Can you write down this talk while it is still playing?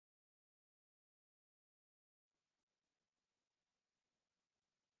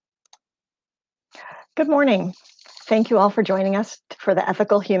Good morning. Thank you all for joining us for the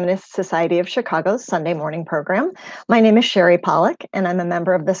Ethical Humanist Society of Chicago's Sunday morning program. My name is Sherry Pollack, and I'm a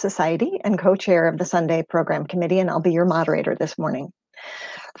member of the Society and co-chair of the Sunday Program Committee, and I'll be your moderator this morning.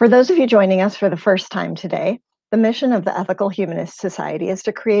 For those of you joining us for the first time today, the mission of the Ethical Humanist Society is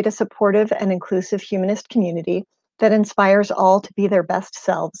to create a supportive and inclusive humanist community that inspires all to be their best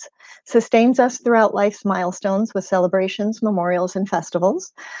selves, sustains us throughout life's milestones with celebrations, memorials, and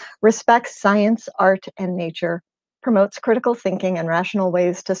festivals, respects science, art, and nature, promotes critical thinking and rational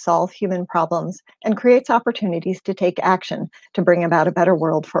ways to solve human problems, and creates opportunities to take action to bring about a better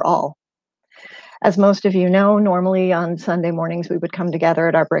world for all. As most of you know, normally on Sunday mornings we would come together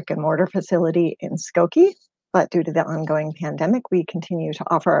at our brick and mortar facility in Skokie, but due to the ongoing pandemic, we continue to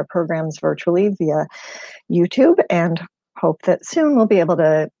offer our programs virtually via YouTube and hope that soon we'll be able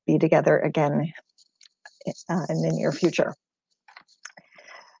to be together again in the near future.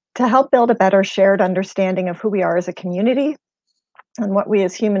 To help build a better shared understanding of who we are as a community and what we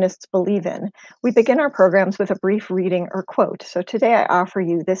as humanists believe in, we begin our programs with a brief reading or quote. So today I offer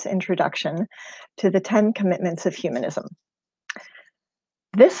you this introduction to the 10 commitments of humanism.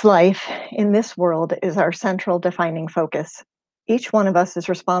 This life in this world is our central defining focus. Each one of us is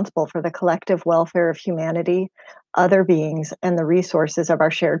responsible for the collective welfare of humanity, other beings, and the resources of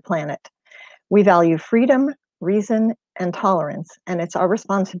our shared planet. We value freedom, reason, and tolerance, and it's our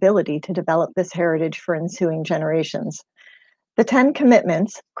responsibility to develop this heritage for ensuing generations. The 10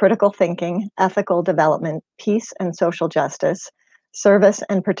 commitments, critical thinking, ethical development, peace and social justice, service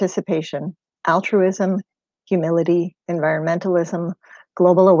and participation, altruism, humility, environmentalism,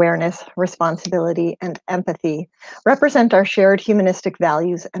 global awareness, responsibility, and empathy, represent our shared humanistic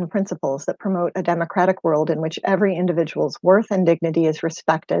values and principles that promote a democratic world in which every individual's worth and dignity is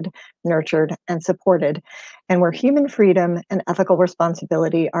respected, nurtured, and supported, and where human freedom and ethical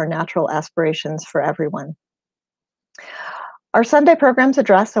responsibility are natural aspirations for everyone. Our Sunday programs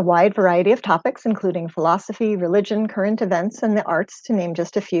address a wide variety of topics, including philosophy, religion, current events, and the arts, to name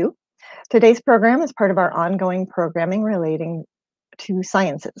just a few. Today's program is part of our ongoing programming relating to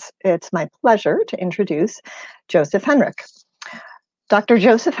sciences. It's my pleasure to introduce Joseph Henrich. Dr.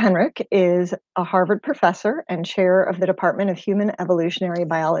 Joseph Henrich is a Harvard professor and chair of the Department of Human Evolutionary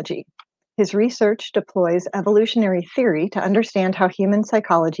Biology. His research deploys evolutionary theory to understand how human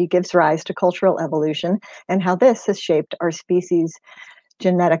psychology gives rise to cultural evolution and how this has shaped our species'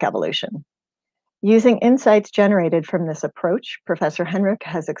 genetic evolution. Using insights generated from this approach, Professor Henrich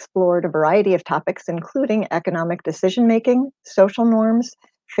has explored a variety of topics, including economic decision-making, social norms,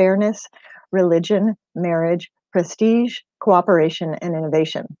 fairness, religion, marriage, prestige, cooperation, and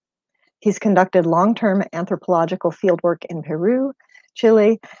innovation. He's conducted long-term anthropological fieldwork in Peru,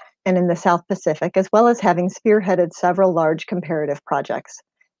 Chile, and in the South Pacific, as well as having spearheaded several large comparative projects.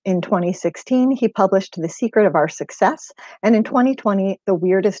 In 2016, he published The Secret of Our Success, and in 2020, The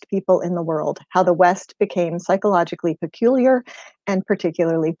Weirdest People in the World, How the West Became Psychologically Peculiar and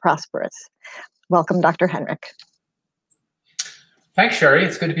Particularly Prosperous. Welcome, Dr. Henrich. Thanks, Sherry.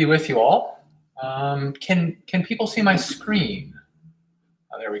 It's good to be with you all. Can people see my screen?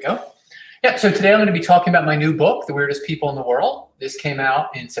 Oh, there we go. Yeah, so today I'm going to be talking about my new book, The Weirdest People in the World. This came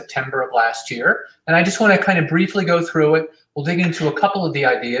out in September of last year, and I just want to kind of briefly go through it. We'll dig into a couple of the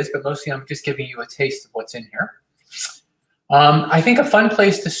ideas, but mostly I'm just giving you a taste of what's in here. I think a fun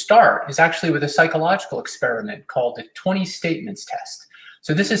place to start is actually with a psychological experiment called the 20 Statements Test.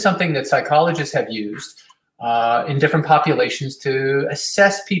 So this is something that psychologists have used in different populations to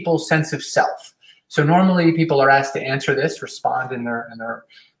assess people's sense of self. So normally people are asked to answer this, respond in their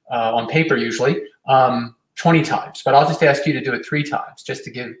on paper usually, 20 times, but I'll just ask you to do it 3 times just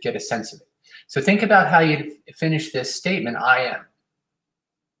to get a sense of it. So think about how you finish this statement, I am,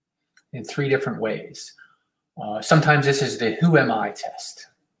 in 3 different ways. Sometimes this is the who am I test.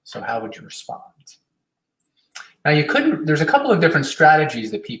 So how would you respond? Now there's a couple of different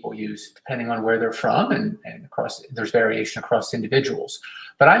strategies that people use depending on where they're from and there's variation across individuals.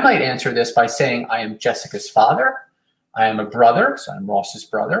 But I might answer this by saying I am Jessica's father, I am a brother, so I'm Ross's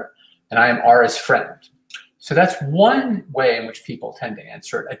brother, and I am Ara's friend. So that's one way in which people tend to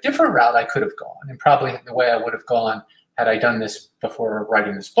answer it. A different route I could have gone, and probably the way I would have gone had I done this before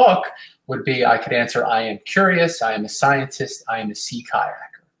writing this book, would be I could answer I am curious, I am a scientist, I am a sea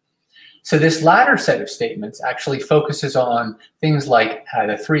kayaker. So this latter set of statements actually focuses on things like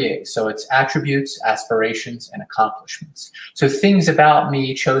the 3 A's. So it's attributes, aspirations, and accomplishments. So things about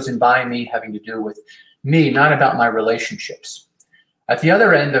me, chosen by me, having to do with me, not about my relationships. At the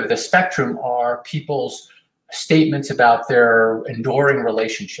other end of the spectrum are people's statements about their enduring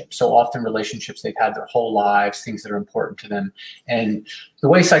relationships. So often relationships they've had their whole lives, things that are important to them. And the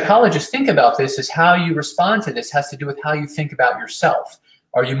way psychologists think about this is how you respond to this has to do with how you think about yourself.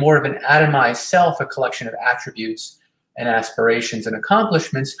 Are you more of an atomized self, a collection of attributes and aspirations and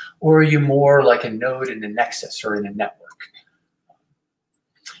accomplishments, or are you more like a node in a nexus or in a network?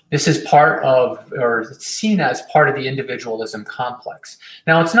 This is part of, or it's seen as part of the individualism complex.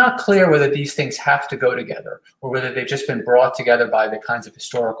 Now, it's not clear whether these things have to go together or whether they've just been brought together by the kinds of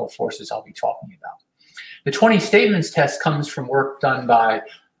historical forces I'll be talking about. The 20 statements test comes from work done by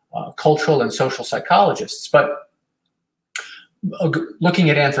cultural and social psychologists, but looking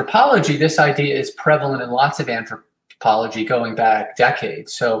at anthropology, this idea is prevalent in lots of anthropology going back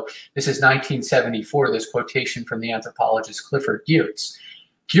decades. So this is 1974, this quotation from the anthropologist Clifford Geertz.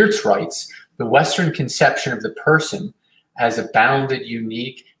 Geertz writes, the Western conception of the person as a bounded,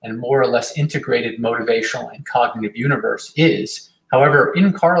 unique, and more or less integrated motivational and cognitive universe is, however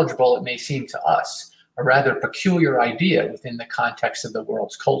incorrigible it may seem to us, a rather peculiar idea within the context of the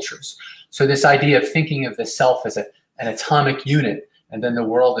world's cultures. So this idea of thinking of the self as an atomic unit, and then the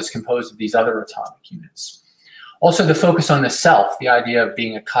world is composed of these other atomic units. Also, the focus on the self, the idea of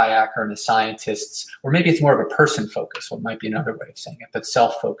being a kayaker and a scientist, or maybe it's more of a person focus, what might be another way of saying it, but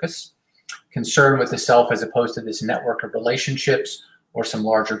self-focus, concern with the self as opposed to this network of relationships or some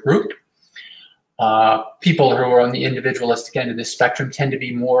larger group. People who are on the individualistic end of this spectrum tend to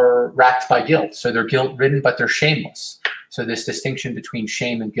be more racked by guilt. So they're guilt-ridden, but they're shameless. So this distinction between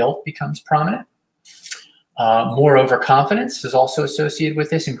shame and guilt becomes prominent. More overconfidence is also associated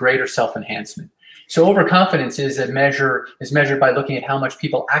with this, and greater self-enhancement. So overconfidence is measured by looking at how much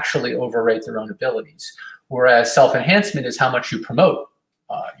people actually overrate their own abilities, whereas self-enhancement is how much you promote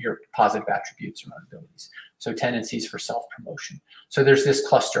your positive attributes or own abilities. So tendencies for self-promotion. So there's this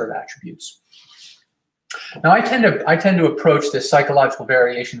cluster of attributes. Now I tend to approach this psychological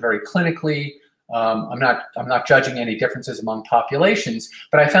variation very clinically. I'm not judging any differences among populations,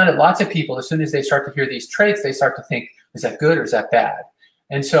 but I found that lots of people, as soon as they start to hear these traits, they start to think, is that good or is that bad?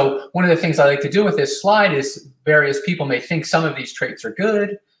 And so one of the things I like to do with this slide is various people may think some of these traits are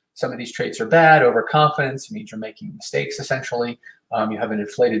good, some of these traits are bad. Overconfidence means you're making mistakes, essentially. You have an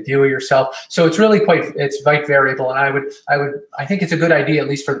inflated view of yourself. So it's really it's quite variable. And I think it's a good idea, at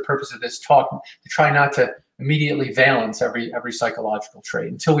least for the purpose of this talk, to try not to immediately valence every psychological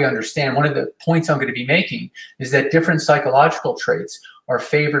trait until we understand. One of the points I'm going to be making is that different psychological traits are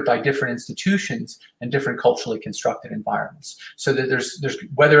favored by different institutions and different culturally constructed environments. So that there's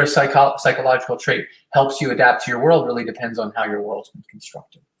whether a psychological trait helps you adapt to your world really depends on how your world's been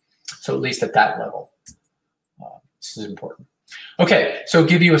constructed. So at least at that level, this is important. Okay, so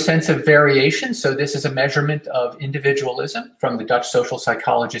give you a sense of variation. So this is a measurement of individualism from the Dutch social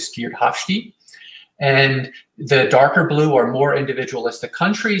psychologist Geert Hofstede. And the darker blue are more individualistic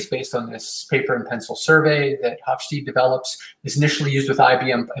countries based on this paper and pencil survey that Hofstede develops. Is initially used with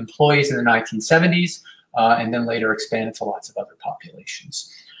IBM employees in the 1970s and then later expanded to lots of other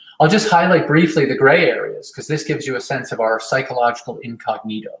populations. I'll just highlight briefly the gray areas because this gives you a sense of our psychological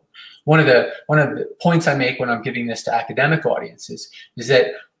incognito. One of the points I make when I'm giving this to academic audiences is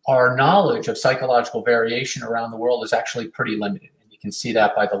that our knowledge of psychological variation around the world is actually pretty limited. And you can see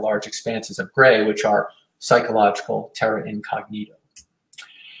that by the large expanses of gray, which are psychological terra incognito.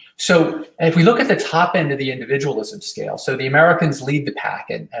 So if we look at the top end of the individualism scale, so the Americans lead the pack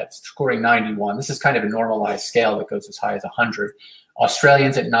at scoring 91. This is kind of a normalized scale that goes as high as 100.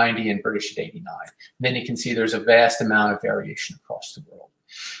 Australians at 90 and British at 89. And then you can see there's a vast amount of variation across the world.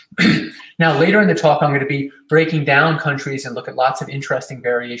 Now, later in the talk, I'm going to be breaking down countries and look at lots of interesting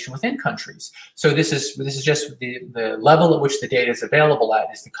variation within countries. So this is just the level at which the data is available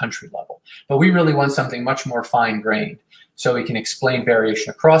at is the country level. But we really want something much more fine-grained so we can explain variation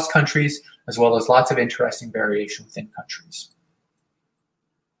across countries as well as lots of interesting variation within countries.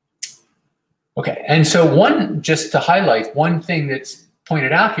 Okay, and so just to highlight, one thing that's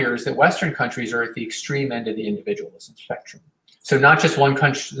pointed out here is that Western countries are at the extreme end of the individualism spectrum. So not just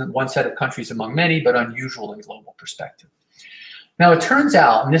one set of countries among many, but unusual in global perspective. Now it turns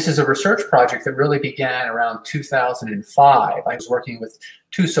out, and this is a research project that really began around 2005. I was working with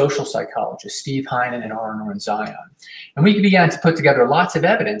two social psychologists, Steve Heinen and Arnor and Zion. And we began to put together lots of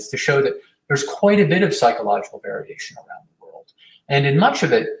evidence to show that there's quite a bit of psychological variation around the world. And in much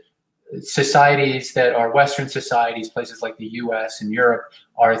of it, societies that are Western societies, places like the US and Europe,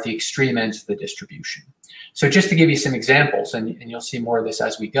 are at the extreme ends of the distribution. So just to give you some examples, and you'll see more of this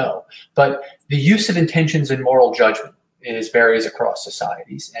as we go, but the use of intentions and moral judgment varies across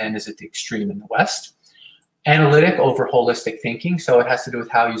societies and is at the extreme in the West. Analytic over holistic thinking, so it has to do with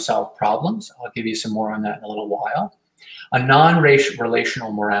how you solve problems. I'll give you some more on that in a little while. A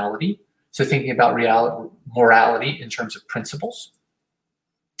non-relational morality, so thinking about morality in terms of principles.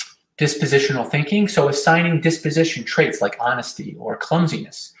 Dispositional thinking, so assigning disposition traits like honesty or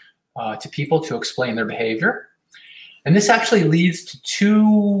clumsiness to people to explain their behavior. And this actually leads to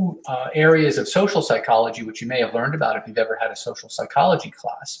two areas of social psychology, which you may have learned about if you've ever had a social psychology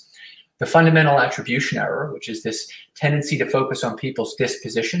class. The fundamental attribution error, which is this tendency to focus on people's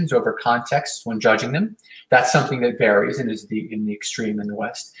dispositions over contexts when judging them. That's something that varies and is in the extreme in the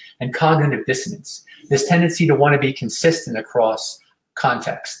West. And cognitive dissonance, this tendency to want to be consistent across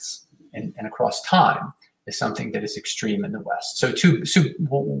contexts and across time, is something that is extreme in the West. So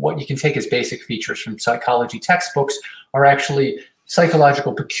what you can take as basic features from psychology textbooks are actually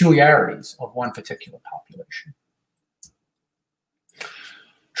psychological peculiarities of one particular population.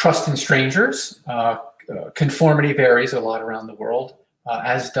 Trust in strangers. Conformity varies a lot around the world,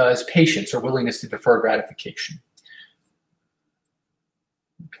 as does patience or willingness to defer gratification.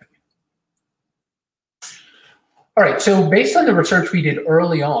 Okay. All right, so based on the research we did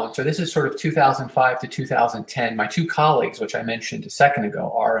early on, so this is sort of 2005 to 2010, my two colleagues, which I mentioned a second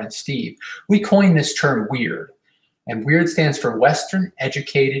ago, Ara and Steve, we coined this term WEIRD. And WEIRD stands for Western,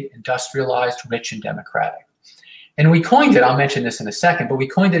 Educated, Industrialized, Rich, and Democratic. And we coined it, I'll mention this in a second, but we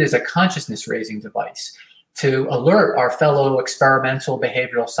coined it as a consciousness-raising device to alert our fellow experimental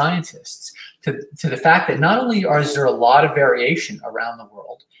behavioral scientists to the fact that not only is there a lot of variation around the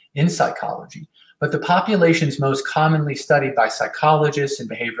world in psychology, but the populations most commonly studied by psychologists and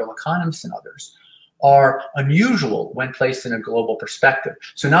behavioral economists and others are unusual when placed in a global perspective.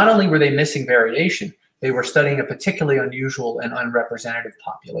 So not only were they missing variation, they were studying a particularly unusual and unrepresentative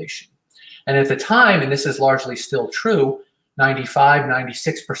population. And at the time, and this is largely still true, 95,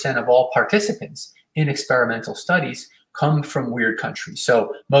 96% of all participants in experimental studies come from weird countries.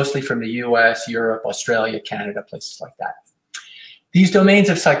 So mostly from the US, Europe, Australia, Canada, places like that. These domains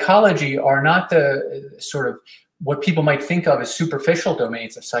of psychology are not the sort of what people might think of as superficial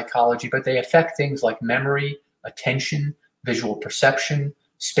domains of psychology, but they affect things like memory, attention, visual perception,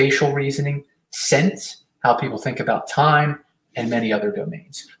 spatial reasoning, sense, how people think about time, and many other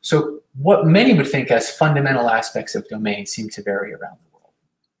domains. So what many would think as fundamental aspects of domains seem to vary around the world.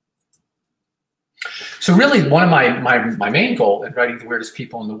 So really one of my main goal in writing The Weirdest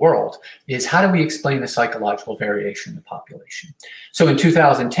People in the World is how do we explain the psychological variation in the population? So in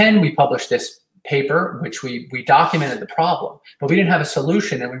 2010, we published this paper, which we documented the problem, but we didn't have a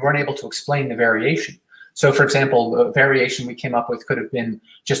solution and we weren't able to explain the variation. So for example, the variation we came up with could have been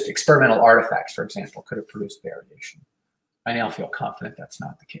just experimental artifacts, for example, could have produced variation. I now feel confident that's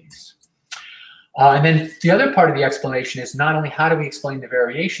not the case. And then the other part of the explanation is not only how do we explain the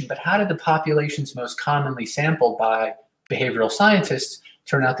variation, but how did the populations most commonly sampled by behavioral scientists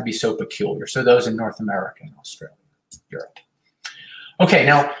turn out to be so peculiar? So those in North America and Australia, Europe. Okay,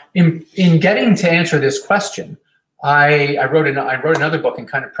 now in getting to answer this question, I wrote another book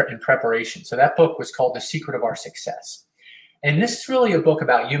in preparation. So that book was called The Secret of Our Success. And this is really a book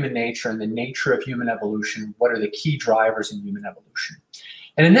about human nature and the nature of human evolution. What are the key drivers in human evolution?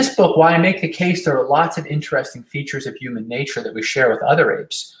 And in this book, while I make the case there are lots of interesting features of human nature that we share with other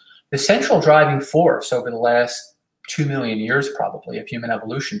apes, the central driving force over the last 2 million years probably of human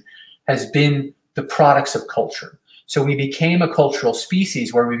evolution has been the products of culture. So we became a cultural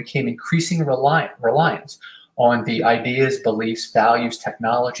species where we became increasingly reliant on the ideas, beliefs, values,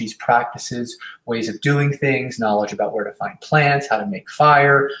 technologies, practices, ways of doing things, knowledge about where to find plants, how to make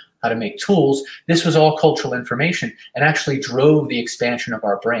fire, how to make tools. This was all cultural information and actually drove the expansion of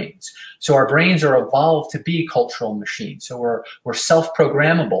our brains. So our brains are evolved to be cultural machines. So we're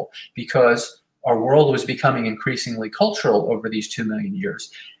self-programmable because our world was becoming increasingly cultural over these 2 million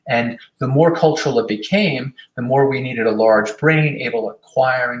years. And the more cultural it became, the more we needed a large brain able to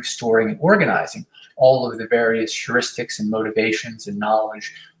acquiring, storing, and organizing all of the various heuristics and motivations and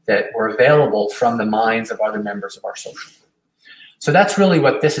knowledge that were available from the minds of other members of our social group. So that's really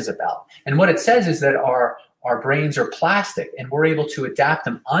what this is about. And what it says is that our brains are plastic and we're able to adapt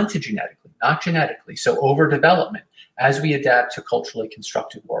them ontogenetically, not genetically. So overdevelopment as we adapt to culturally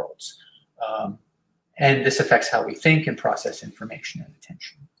constructed worlds. And this affects how we think and process information and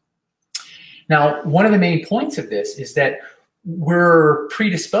attention. Now, one of the main points of this is that we're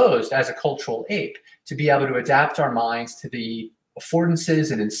predisposed as a cultural ape to be able to adapt our minds to the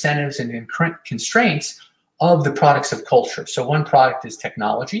affordances and incentives and constraints of the products of culture. So one product is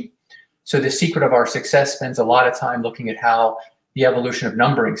technology. So The Secret of Our Success spends a lot of time looking at how the evolution of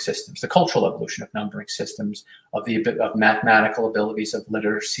numbering systems, the cultural evolution of numbering systems, of mathematical abilities, of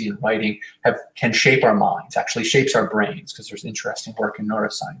literacy and writing, can shape our minds, actually shapes our brains, because there's interesting work in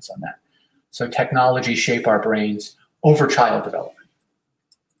neuroscience on that. So technology shape our brains over child development.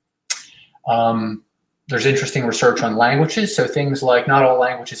 There's interesting research on languages. So things like not all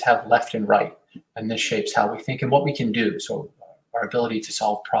languages have left and right, and this shapes how we think and what we can do. So our ability to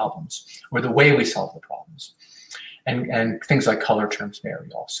solve problems, or the way we solve the problems. And things like color terms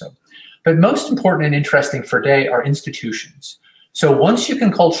vary also. But most important and interesting for today are institutions. So once you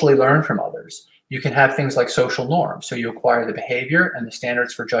can culturally learn from others, you can have things like social norms. So you acquire the behavior and the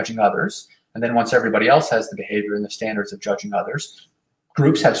standards for judging others. And then once everybody else has the behavior and the standards of judging others,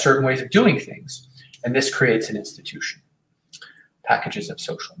 groups have certain ways of doing things. And this creates an institution, packages of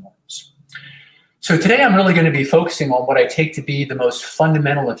social norms. So today I'm really going to be focusing on what I take to be the most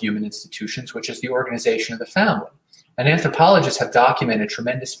fundamental of human institutions, which is the organization of the family. And anthropologists have documented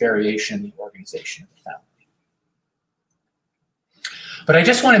tremendous variation in the organization of the family. But I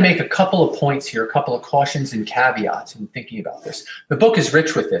just want to make a couple of points here, a couple of cautions and caveats in thinking about this. The book is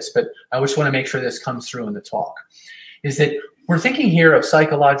rich with this, but I just want to make sure this comes through in the talk, is that we're thinking here of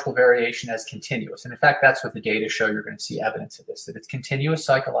psychological variation as continuous. And in fact, that's what the data show. You're going to see evidence of this, that it's continuous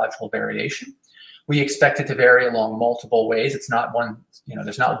psychological variation. We expect it to vary along multiple ways. It's not one,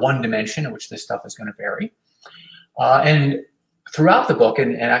 there's not one dimension in which this stuff is going to vary. And throughout the book,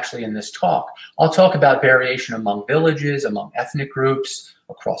 and actually in this talk, I'll talk about variation among villages, among ethnic groups,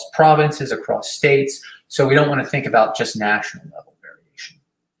 across provinces, across states. So we don't want to think about just national level variation.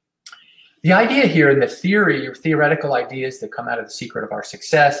 The idea here in the theory or theoretical ideas that come out of The Secret of Our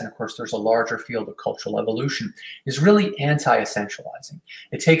Success, and of course there's a larger field of cultural evolution, is really anti-essentializing.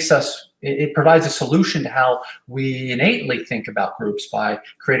 It provides a solution to how we innately think about groups by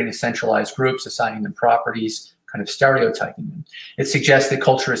creating essentialized groups, assigning them properties, kind of stereotyping them. It suggests that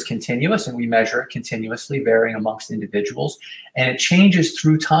culture is continuous and we measure it continuously, varying amongst individuals, and it changes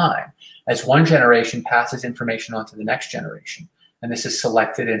through time as one generation passes information on to the next generation. And this is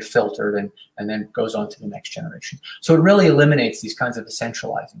selected and filtered and then goes on to the next generation. So it really eliminates these kinds of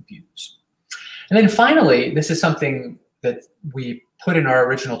essentializing views. And then finally, this is something that we put in our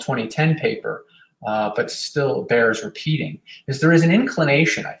original 2010 paper, but still bears repeating, is there is an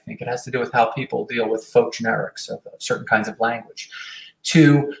inclination, I think, it has to do with how people deal with folk generics of certain kinds of language,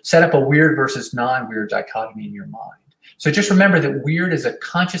 to set up a weird versus non-weird dichotomy in your mind. So just remember that weird is a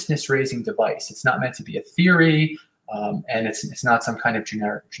consciousness-raising device. It's not meant to be a theory, and it's not some kind of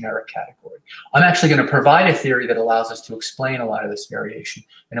generic category. I'm actually going to provide a theory that allows us to explain a lot of this variation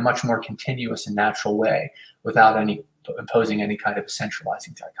in a much more continuous and natural way without imposing any kind of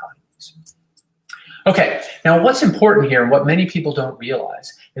centralizing dichotomies. Okay, now what's important here and what many people don't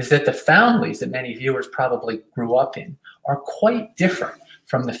realize is that the families that many viewers probably grew up in are quite different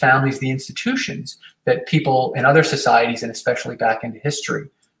from the families, the institutions that people in other societies and especially back into history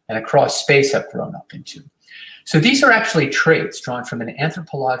and across space have grown up into. So these are actually traits drawn from an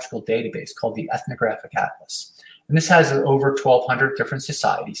anthropological database called the Ethnographic Atlas. And this has over 1,200 different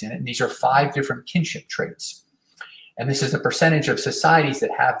societies in it, and these are 5 different kinship traits. And this is the percentage of societies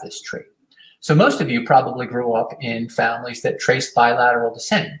that have this trait. So most of you probably grew up in families that trace bilateral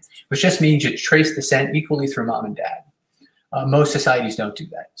descent, which just means you trace descent equally through mom and dad. Most societies don't do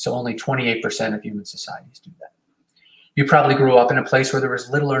that. So only 28% of human societies do that. You probably grew up in a place where there was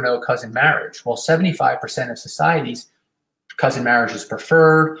little or no cousin marriage. Well, 75% of societies, cousin marriage is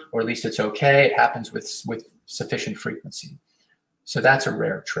preferred, or at least it's okay. It happens with sufficient frequency. So that's a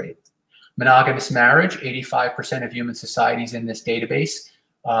rare trait. Monogamous marriage, 85% of human societies in this database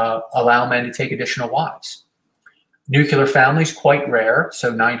allow men to take additional wives. Nuclear families, quite rare.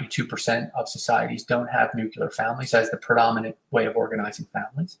 So 92% of societies don't have nuclear families as the predominant way of organizing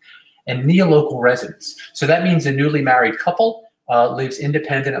families. And neolocal residence. So that means a newly married couple lives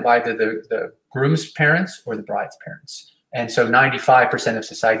independent of either the groom's parents or the bride's parents. And so 95% of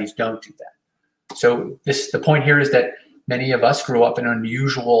societies don't do that. So the point here is that many of us grew up in an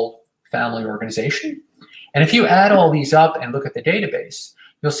unusual family organization. And if you add all these up and look at the database,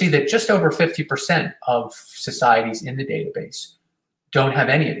 you'll see that just over 50% of societies in the database don't have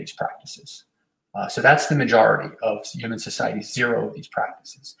any of these practices. So that's the majority of human societies, 0 of these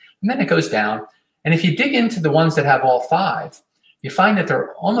practices. And then it goes down. And if you dig into the ones that have all 5, you find that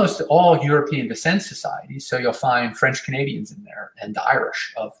they're almost all European descent societies. So you'll find French Canadians in there and the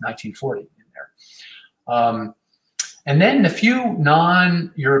Irish of 1940 in there. And then the few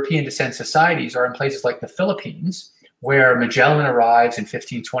non-European descent societies are in places like the Philippines, where Magellan arrives in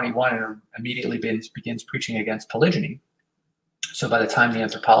 1521 and immediately begins preaching against polygyny. So by the time the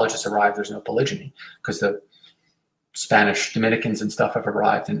anthropologists arrive, there's no polygyny because the Spanish Dominicans and stuff have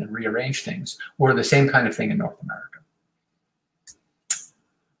arrived and rearranged things, or the same kind of thing in North America.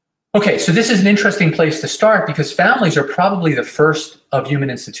 Okay, so this is an interesting place to start because families are probably the first of human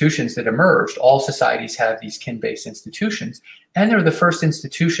institutions that emerged. All societies have these kin-based institutions, and they're the first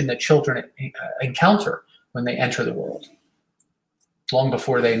institution that children encounter when they enter the world, long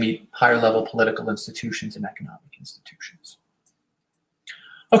before they meet higher-level political institutions and economic institutions.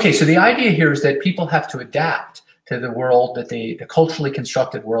 Okay, so the idea here is that people have to adapt to the world that the culturally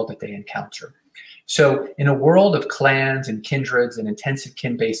constructed world that they encounter. So in a world of clans and kindreds and intensive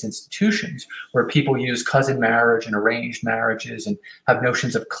kin-based institutions where people use cousin marriage and arranged marriages and have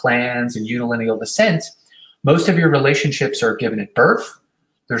notions of clans and unilineal descent, most of your relationships are given at birth.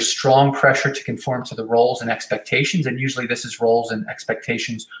 There's strong pressure to conform to the roles and expectations, and usually this is roles and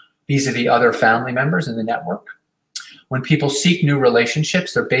expectations vis-a-vis other family members in the network. When people seek new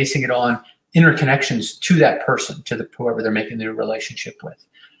relationships, they're basing it on interconnections to that person, to whoever they're making the new relationship with.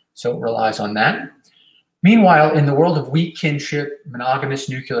 So it relies on that. Meanwhile, in the world of weak kinship, monogamous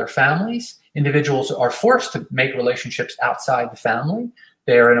nuclear families, individuals are forced to make relationships outside the family.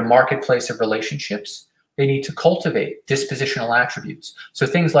 They are in a marketplace of relationships. They need to cultivate dispositional attributes. So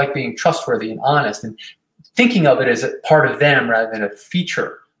things like being trustworthy and honest and thinking of it as a part of them rather than a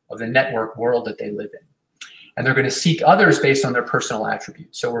feature of the network world that they live in. And they're going to seek others based on their personal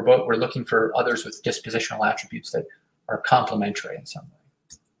attributes. So we're looking for others with dispositional attributes that are complementary in some way.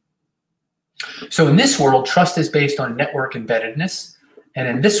 So in this world, trust is based on network embeddedness. And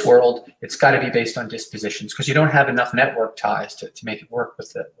in this world, it's got to be based on dispositions because you don't have enough network ties to make it work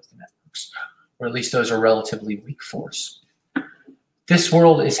with the networks, or at least those are relatively weak force. This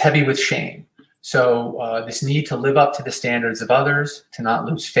world is heavy with shame. So this need to live up to the standards of others, to not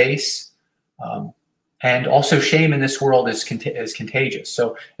lose face. And also shame in this world is contagious.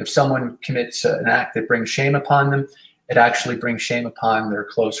 So if someone commits an act that brings shame upon them, it actually brings shame upon their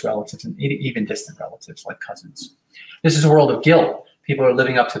close relatives and even distant relatives like cousins. This is a world of guilt. People are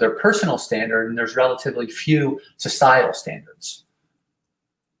living up to their personal standard and there's relatively few societal standards.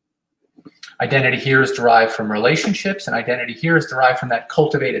 Identity here is derived from relationships, and identity here is derived from that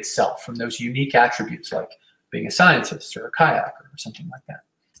cultivated self, from those unique attributes like being a scientist or a kayaker or something like that.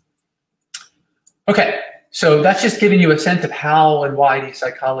 Okay, so that's just giving you a sense of how and why these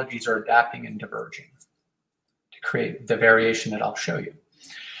psychologies are adapting and diverging to create the variation that I'll show you.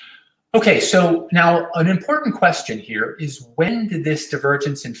 Okay, so now an important question here is, when did this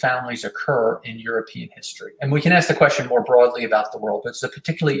divergence in families occur in European history? And we can ask the question more broadly about the world, but it's a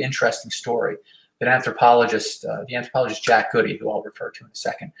particularly interesting story that the anthropologist Jack Goody, who I'll refer to in a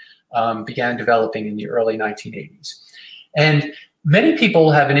second, began developing in the early 1980s. And many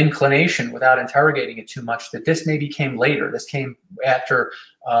people have an inclination, without interrogating it too much, that this maybe came later. This came after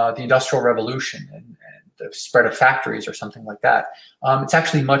the Industrial Revolution and the spread of factories or something like that. It's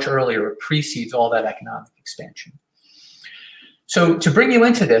actually much earlier. It precedes all that economic expansion. So to bring you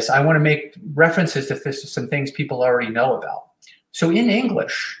into this, I want to make references to some things people already know about. So in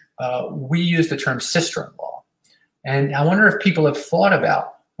English, we use the term sister-in-law. And I wonder if people have thought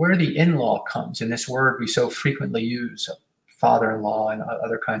about where the in-law comes in this word we so frequently use, father-in-law and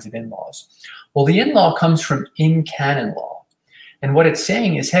other kinds of in-laws. Well, the in-law comes from in-canon law. And what it's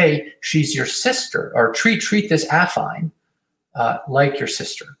saying is, hey, she's your sister, or treat this affine like your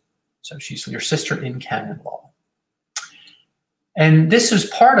sister. So she's your sister in canon law. And this is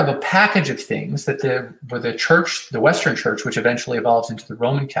part of a package of things that the church, the Western church, which eventually evolves into the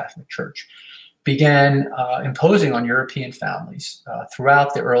Roman Catholic Church, began imposing on European families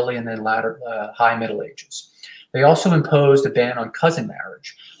throughout the early and then latter high Middle Ages. They also imposed a ban on cousin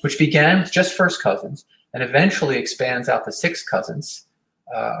marriage, which began with just first cousins and eventually expands out to 6 cousins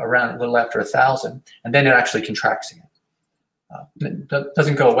around a little after 1,000, and then it actually contracts again. It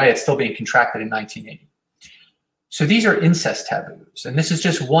doesn't go away, it's still being contracted in 1980. So these are incest taboos, and this is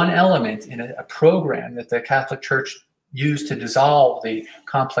just one element in a program that the Catholic Church used to dissolve the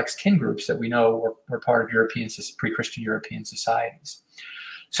complex kin groups that we know were part of pre-Christian European societies.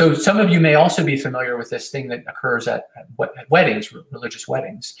 So some of you may also be familiar with this thing that occurs at weddings, religious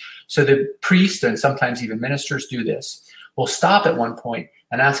weddings. So the priest and sometimes even ministers do this. Will stop at one point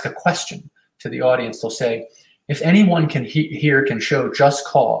and ask a question to the audience. They'll say, if anyone here can show just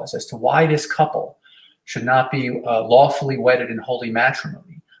cause as to why this couple should not be lawfully wedded in holy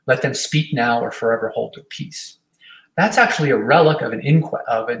matrimony, let them speak now or forever hold their peace. That's actually a relic of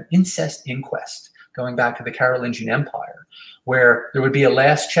an incest inquest going back to the Carolingian Empire, where there would be a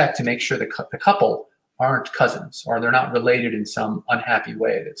last check to make sure the couple aren't cousins or they're not related in some unhappy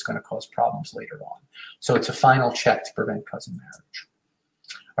way that's going to cause problems later on. So it's a final check to prevent cousin marriage.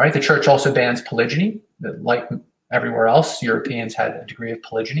 All right, the church also bans polygyny, like everywhere else, Europeans had a degree of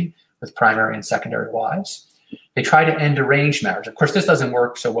polygyny with primary and secondary wives. They try to end arranged marriage. Of course, this doesn't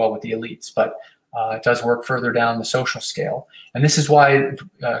work so well with the elites, but it does work further down the social scale. And this is why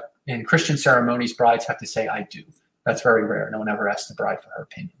in Christian ceremonies, brides have to say, "I do." That's very rare. No one ever asks the bride for her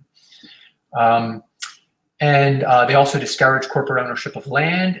opinion. They also discourage corporate ownership of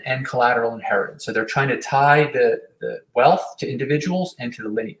land and collateral inheritance. So they're trying to tie the wealth to individuals and to the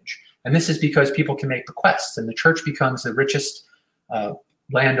lineage. And this is because people can make bequests, and the church becomes the richest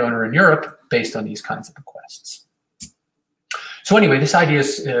landowner in Europe based on these kinds of bequests. So anyway, this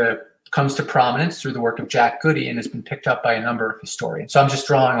idea comes to prominence through the work of Jack Goody and has been picked up by a number of historians. So I'm just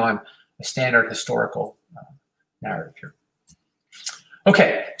drawing on a standard historical narrative here.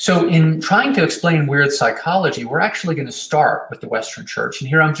 Okay, so in trying to explain weird psychology, we're actually going to start with the Western Church. And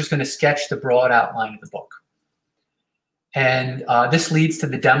here I'm just going to sketch the broad outline of the book. And this leads to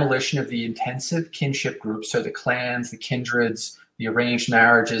the demolition of the intensive kinship groups, so the clans, the kindreds, the arranged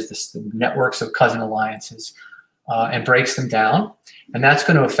marriages, the networks of cousin alliances, and breaks them down. And that's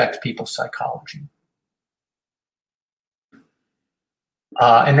going to affect people's psychology.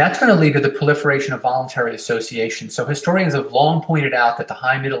 And that's going to lead to the proliferation of voluntary association. So historians have long pointed out that the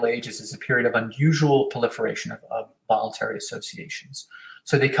High Middle Ages is a period of unusual proliferation of voluntary associations.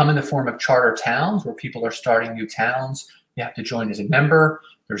 So they come in the form of charter towns where people are starting new towns. You have to join as a member.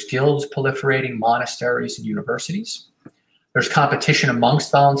 There's guilds proliferating, monasteries, and universities. There's competition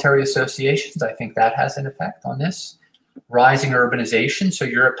amongst voluntary associations. I think that has an effect on this. Rising urbanization. So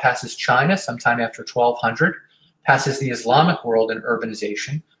Europe passes China sometime after 1200. Passes the Islamic world in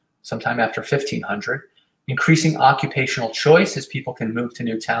urbanization sometime after 1500, increasing occupational choice as people can move to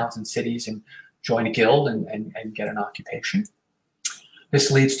new towns and cities and join a guild and get an occupation. This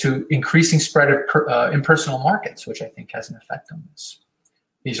leads to increasing spread of impersonal markets, which I think has an effect on this.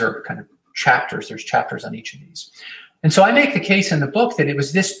 These are kind of chapters. There's chapters on each of these. And so I make the case in the book that it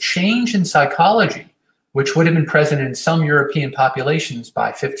was this change in psychology, which would have been present in some European populations by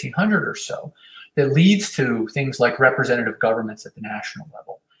 1500 or so, that leads to things like representative governments at the national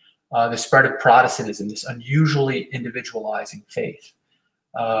level, the spread of Protestantism, this unusually individualizing faith,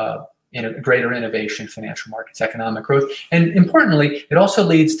 in a greater innovation, financial markets, economic growth. And importantly, it also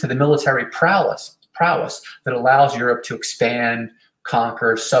leads to the military prowess that allows Europe to expand,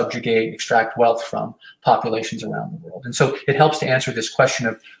 conquer, subjugate, extract wealth from populations around the world. And so it helps to answer this question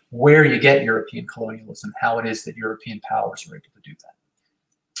of where you get European colonialism, how it is that European powers are able to do that.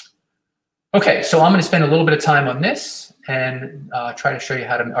 Okay, so I'm going to spend a little bit of time on this and try to show you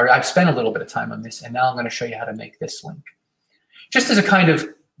how to, or I've spent a little bit of time on this, and now I'm going to show you how to make this link. Just as a kind of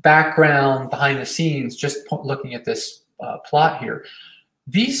background behind the scenes, just looking at this plot here,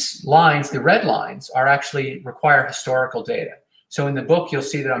 these lines, the red lines, are actually require historical data. So in the book, you'll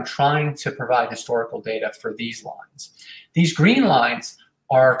see that I'm trying to provide historical data for these lines. These green lines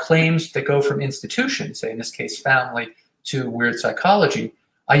are claims that go from institutions, say in this case family, to weird psychology.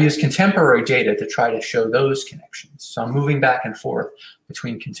 I use contemporary data to try to show those connections. So I'm moving back and forth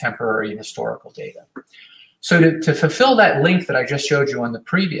between contemporary and historical data. So to fulfill that link that I just showed you on the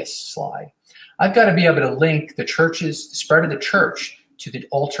previous slide, I've got to be able to link the church's, the spread of the church to the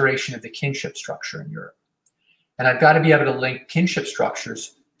alteration of the kinship structure in Europe. And I've got to be able to link kinship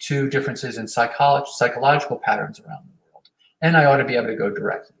structures to differences in psychological patterns around the world. And I ought to be able to go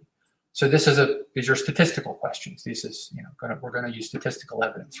directly. So these are statistical questions. This is, we're going to use statistical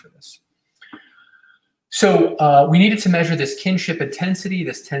evidence for this. So we needed to measure this kinship intensity,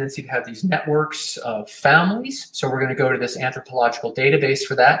 this tendency to have these networks of families. So we're going to go to this anthropological database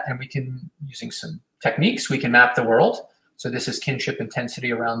for that, and we can, using some techniques, we can map the world. So this is kinship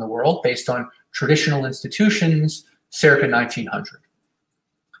intensity around the world based on traditional institutions circa 1900.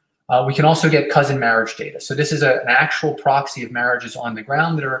 We can also get cousin marriage data. So this is an actual proxy of marriages on the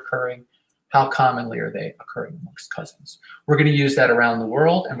ground that are occurring. How commonly are they occurring amongst cousins? We're going to use that around the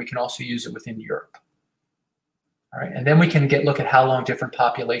world, and we can also use it within Europe. All right, and then we can look at how long different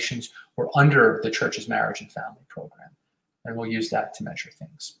populations were under the church's marriage and family program, and we'll use that to measure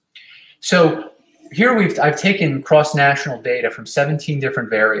things. So here I've taken cross-national data from 17 different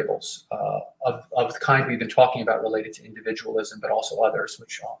variables of the kind we've been talking about related to individualism, but also others,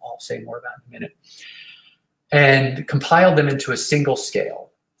 which I'll say more about in a minute, and compiled them into a single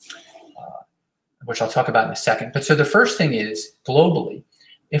scale, which I'll talk about in a second. But so the first thing is, globally,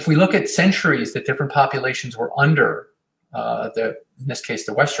 if we look at centuries that different populations were under, in this case,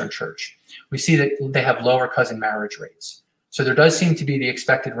 the Western Church, we see that they have lower cousin marriage rates. So there does seem to be the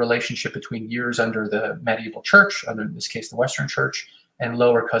expected relationship between years under the medieval church, in this case, the Western Church, and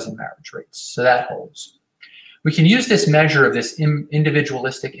lower cousin marriage rates. So that holds. We can use this measure of this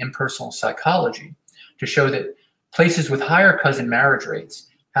individualistic impersonal psychology to show that Places with higher cousin marriage rates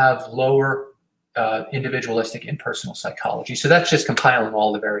have lower individualistic impersonal psychology. So that's just compiling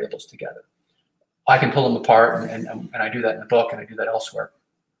all the variables together. I can pull them apart, and I do that in the book, and I do that elsewhere.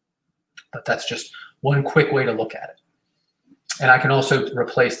 But that's just one quick way to look at it. And I can also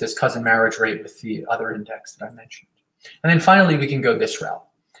replace this cousin marriage rate with the other index that I mentioned. And then finally, we can go this route.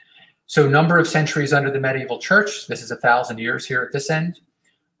 So number of centuries under the medieval church, this is 1,000 years here at this end.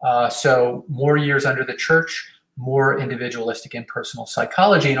 So more years under the church, more individualistic impersonal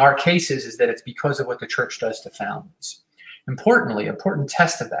psychology. In our cases is that it's because of what the church does to families. Importantly, important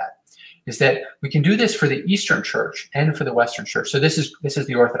test of that is that we can do this for the Eastern Church and for the Western Church. So this is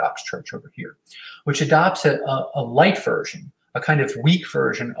the Orthodox Church over here, which adopts a light version, a kind of weak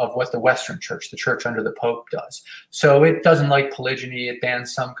version of what the Western Church, the church under the Pope, does. So it doesn't like polygyny, it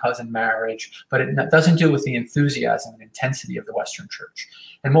bans some cousin marriage, but it doesn't do it with the enthusiasm and intensity of the Western Church.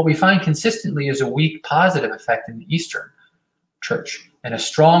 And what we find consistently is a weak positive effect in the Eastern Church and a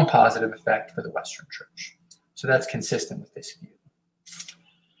strong positive effect for the Western Church. So that's consistent with this view.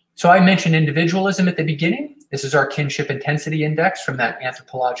 So I mentioned individualism at the beginning. This is our kinship intensity index from that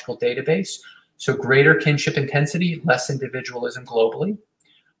anthropological database. So greater kinship intensity, less individualism globally.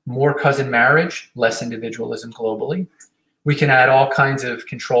 More cousin marriage, less individualism globally. We can add all kinds of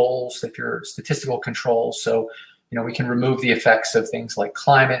controls, if you're statistical controls. So, we can remove the effects of things like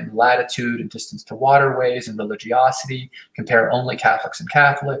climate and latitude and distance to waterways and religiosity, compare only Catholics and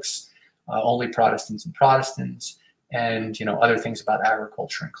Catholics, only Protestants and Protestants, and other things about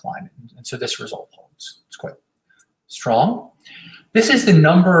agriculture and climate. And so this result holds. It's quite strong. This is the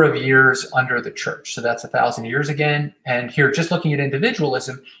number of years under the church. So that's 1,000 years again. And here, just looking at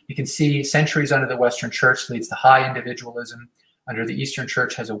individualism, you can see centuries under the Western Church leads to high individualism. Under the Eastern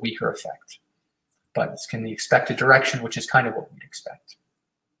Church has a weaker effect. But it's in the expected direction, which is kind of what we'd expect.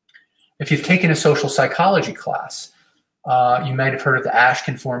 If you've taken a social psychology class, you might have heard of the Asch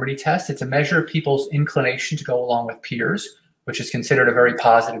conformity test. It's a measure of people's inclination to go along with peers, which is considered a very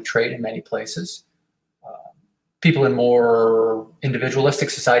positive trait in many places. People in more individualistic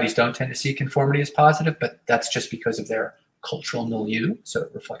societies don't tend to see conformity as positive, but that's just because of their cultural milieu. So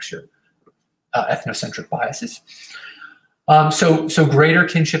it reflects your ethnocentric biases. So greater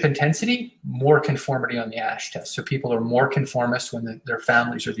kinship intensity, more conformity on the Asch test. So people are more conformist when their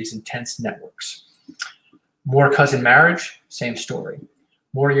families are these intense networks. More cousin marriage, same story.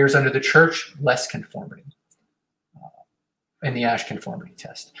 More years under the church, less conformity in the Asch conformity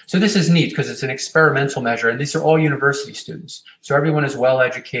test. So this is neat because it's an experimental measure, and these are all university students. So everyone is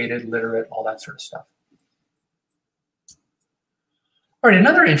well-educated, literate, all that sort of stuff. All right,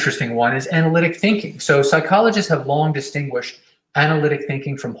 another interesting one is analytic thinking. So psychologists have long distinguished analytic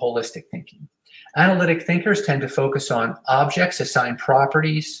thinking from holistic thinking. Analytic thinkers tend to focus on objects, assign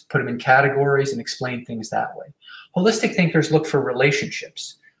properties, put them in categories, and explain things that way. Holistic thinkers look for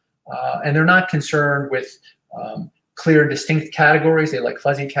relationships, and they're not concerned with clear and distinct categories. They like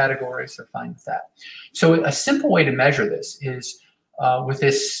fuzzy categories. They're fine with that. So a simple way to measure this is with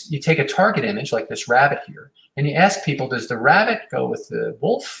this, you take a target image like this rabbit here, and you ask people, does the rabbit go with the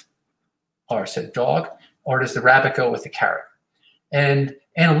wolf, or said dog, or does the rabbit go with the carrot? And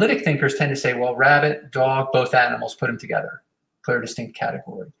analytic thinkers tend to say, well, rabbit, dog, both animals, put them together, clear, distinct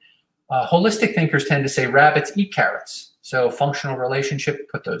category. Holistic thinkers tend to say rabbits eat carrots, so functional relationship,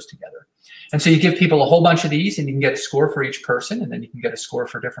 put those together. And so you give people a whole bunch of these, and you can get a score for each person, and then you can get a score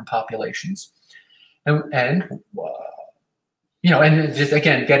for different populations. And just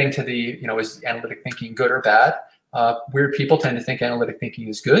again, getting to the, is analytic thinking good or bad? Weird people tend to think analytic thinking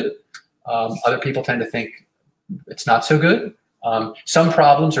is good. Other people tend to think it's not so good. Some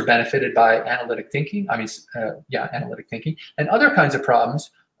problems are benefited by analytic thinking. Analytic thinking. And other kinds of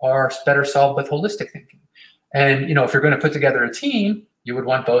problems are better solved with holistic thinking. And, if you're going to put together a team, you would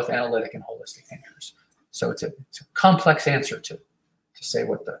want both analytic and holistic thinkers. So it's a complex answer to say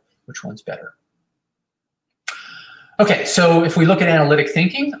which one's better. Okay, so if we look at analytic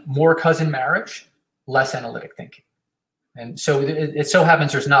thinking, more cousin marriage, less analytic thinking. And so it so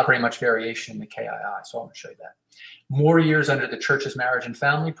happens there's not very much variation in the KII, so I'm going to show you that. More years under the church's marriage and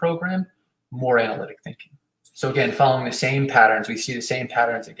family program, more analytic thinking. So again, following the same patterns, we see the same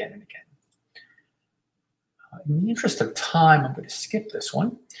patterns again and again. In the interest of time, I'm going to skip this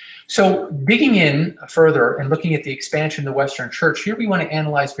one. So digging in further and looking at the expansion of the Western Church, here we want to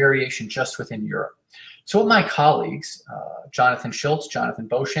analyze variation just within Europe. So what my colleagues, Jonathan Schultz, Jonathan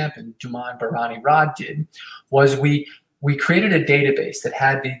Beauchamp, and Duman Barani Rod did was we created a database that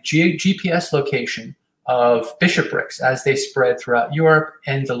had the GPS location of bishoprics as they spread throughout Europe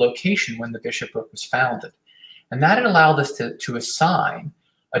and the location when the bishopric was founded. And that allowed us to assign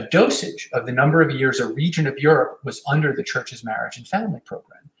a dosage of the number of years a region of Europe was under the church's marriage and family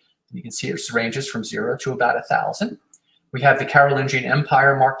program. And you can see it ranges from 0 to about 1,000. We have the Carolingian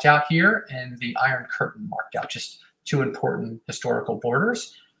Empire marked out here and the Iron Curtain marked out, just two important historical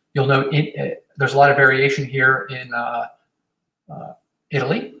borders. You'll note there's a lot of variation here in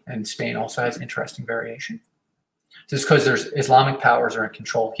Italy, and Spain also has interesting variation. This is because there's Islamic powers are in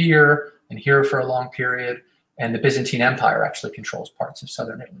control here and here for a long period, and the Byzantine Empire actually controls parts of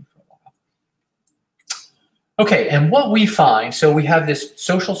southern Italy for a while. Okay, and what we find, so we have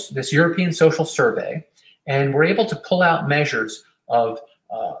this European social survey, and we're able to pull out measures of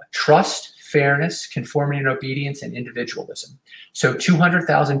trust, fairness, conformity and obedience, and individualism. So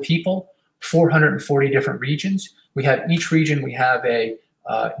 200,000 people, 440 different regions. We have each region, we have a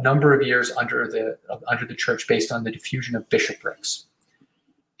number of years under the church based on the diffusion of bishoprics.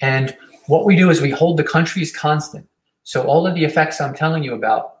 And what we do is we hold the countries constant. So all of the effects I'm telling you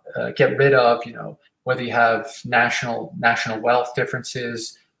about get rid of, you know, whether you have national wealth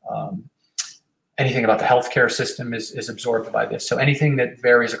differences, anything about the healthcare system is absorbed by this. So anything that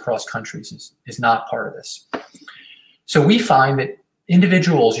varies across countries is not part of this. So we find that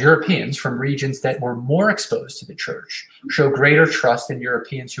individuals, Europeans from regions that were more exposed to the church, show greater trust than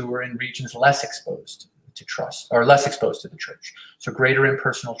Europeans who were in regions less exposed to trust or less exposed to the church. So greater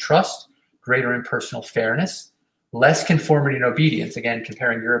impersonal trust, greater impersonal fairness, less conformity and obedience, again,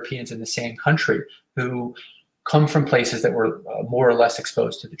 comparing Europeans in the same country who come from places that were more or less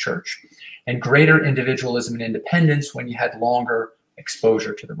exposed to the church, and greater individualism and independence when you had longer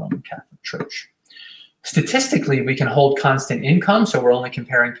exposure to the Roman Catholic Church. Statistically, we can hold constant income, so we're only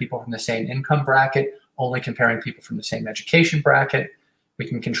comparing people from the same income bracket, only comparing people from the same education bracket. We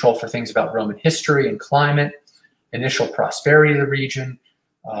can control for things about Roman history and climate, initial prosperity of the region,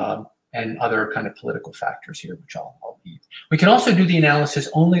 and other kind of political factors here, which I'll leave. We can also do the analysis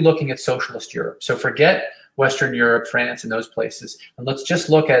only looking at socialist Europe. So forget Western Europe, France, and those places, and let's just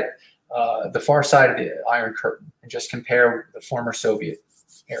look at the far side of the Iron Curtain and just compare the former Soviet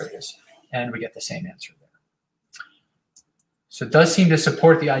areas, and we get the same answer there. So it does seem to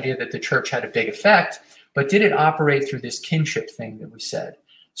support the idea that the church had a big effect, but did it operate through this kinship thing that we said?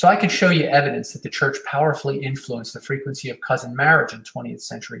 So I could show you evidence that the church powerfully influenced the frequency of cousin marriage in 20th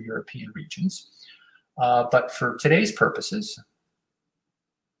century European regions. But for today's purposes,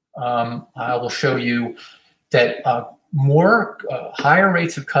 I will show you that higher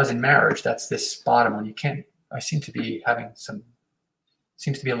rates of cousin marriage, that's this bottom one. I seem to be having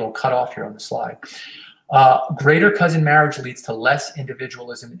seems to be a little cut off here on the slide. Greater cousin marriage leads to less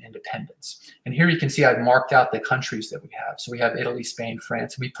individualism and independence. And here you can see I've marked out the countries that we have. So we have Italy, Spain,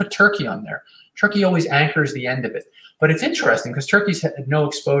 France, and we put Turkey on there. Turkey always anchors the end of it. But it's interesting because Turkey's had no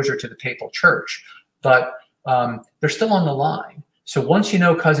exposure to the papal church, but they're still on the line. So once you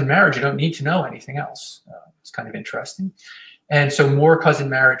know cousin marriage, you don't need to know anything else. It's kind of interesting. And so more cousin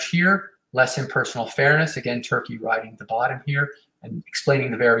marriage here, less impersonal fairness. Again, Turkey riding the bottom here and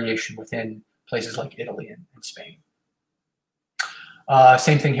explaining the variation within places like Italy and Spain.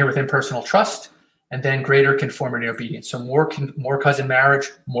 Same thing here with impersonal trust, and then greater conformity and obedience. So more cousin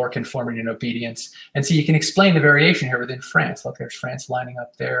marriage, more conformity and obedience. And so you can explain the variation here within France. Look, there's France lining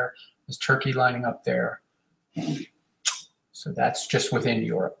up there. There's Turkey lining up there. So that's just within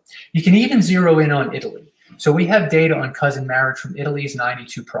Europe. You can even zero in on Italy. So we have data on cousin marriage from Italy's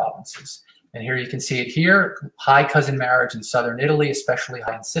 92 provinces. And here you can see it here, high cousin marriage in southern Italy, especially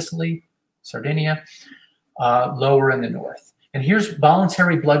high in Sicily, Sardinia, lower in the north. And here's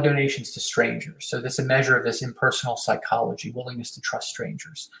voluntary blood donations to strangers. So this is a measure of this impersonal psychology, willingness to trust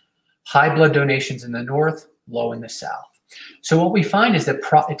strangers. High blood donations in the north, low in the south. So what we find is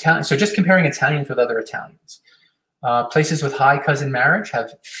that, so just comparing Italians with other Italians, places with high cousin marriage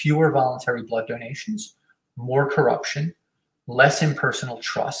have fewer voluntary blood donations, more corruption, less impersonal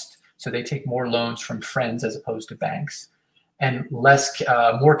trust. So they take more loans from friends as opposed to banks, and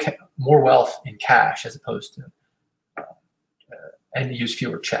more wealth in cash as opposed to, and use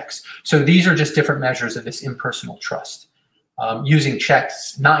fewer checks. So these are just different measures of this impersonal trust. Using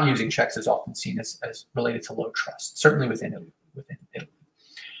checks, not using checks is often seen as related to low trust, certainly within Italy.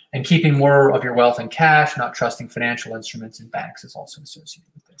 And keeping more of your wealth in cash, not trusting financial instruments and banks is also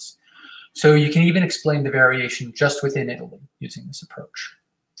associated with this. So you can even explain the variation just within Italy using this approach.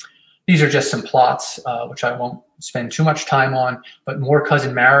 These are just some plots, which I won't spend too much time on, but more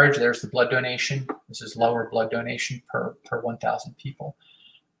cousin marriage, there's the blood donation. This is lower blood donation per 1,000 people.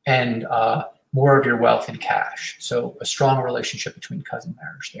 And more of your wealth in cash. So a strong relationship between cousin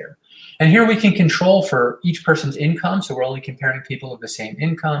marriage there. And here we can control for each person's income. So we're only comparing people of the same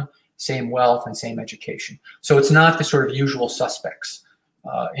income, same wealth, and same education. So it's not the sort of usual suspects.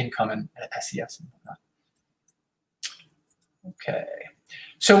 income and SES and whatnot. Okay,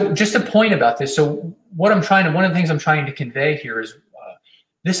 so just a point about this. So one of the things I'm trying to convey here is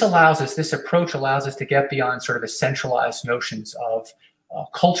this approach allows us to get beyond sort of the centralized notions of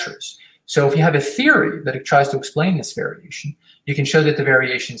cultures. So if you have a theory that it tries to explain this variation, you can show that the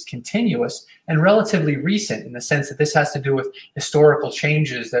variation is continuous and relatively recent in the sense that this has to do with historical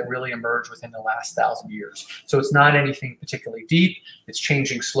changes that really emerged within the last 1,000 years. So it's not anything particularly deep. It's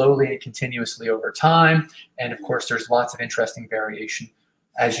changing slowly and continuously over time. And of course, there's lots of interesting variation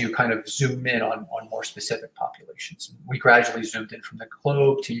as you kind of zoom in on more specific populations. We gradually zoomed in from the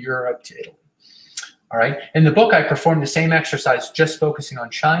globe to Europe to Italy. All right. In the book, I performed the same exercise just focusing on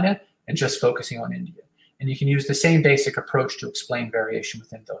China and just focusing on India. And you can use the same basic approach to explain variation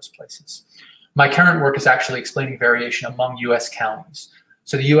within those places. My current work is actually explaining variation among US counties.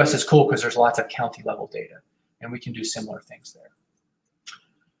 So the US is cool because there's lots of county level data, and we can do similar things there.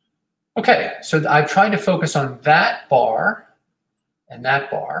 Okay, so I've tried to focus on that bar and that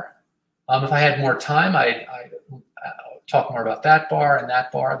bar. If I had more time, I'd talk more about that bar and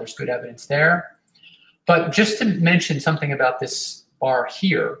that bar. There's good evidence there. But just to mention something about this bar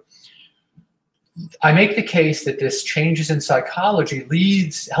here, I make the case that this changes in psychology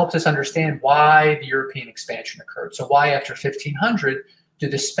helps us understand why the European expansion occurred. So why after 1500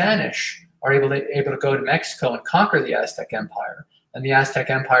 did the Spanish are able to go to Mexico and conquer the Aztec Empire, and the Aztec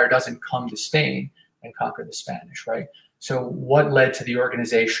Empire doesn't come to Spain and conquer the Spanish, right? So what led to the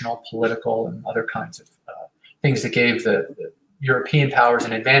organizational, political, and other kinds of things that gave the European powers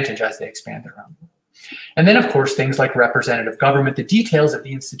an advantage as they expanded around the world? And then, of course, things like representative government, the details of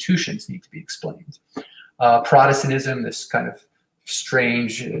the institutions need to be explained. Protestantism, this kind of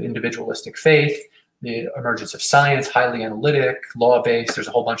strange individualistic faith, the emergence of science, highly analytic, law-based. There's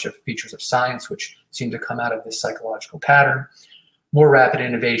a whole bunch of features of science which seem to come out of this psychological pattern. More rapid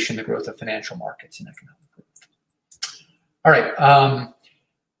innovation, the growth of financial markets and economic growth. All right.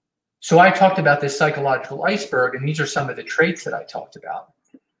 So I talked about this psychological iceberg, and these are some of the traits that I talked about.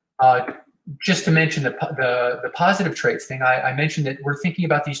 Just to mention the positive traits thing, I mentioned that we're thinking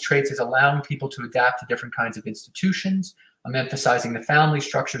about these traits as allowing people to adapt to different kinds of institutions. I'm emphasizing the family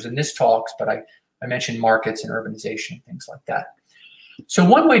structures in this talks, but I mentioned markets and urbanization and things like that. So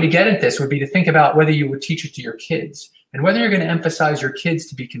one way to get at this would be to think about whether you would teach it to your kids. And whether you're going to emphasize your kids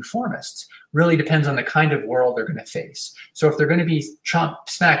to be conformists really depends on the kind of world they're going to face. So if they're going to be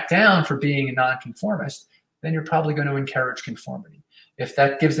smacked down for being a nonconformist, then you're probably going to encourage conformity. If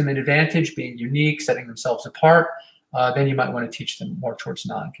that gives them an advantage, being unique, setting themselves apart, then you might want to teach them more towards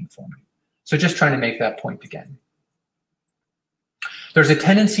nonconformity. So just trying to make that point again. There's a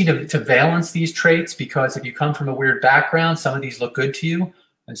tendency to valence these traits because if you come from a weird background, some of these look good to you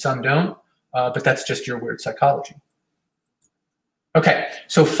and some don't, but that's just your weird psychology. Okay,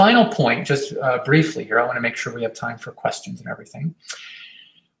 so final point, just briefly here, I want to make sure we have time for questions and everything,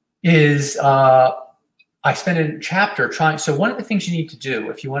 is I spent a chapter trying, so one of the things you need to do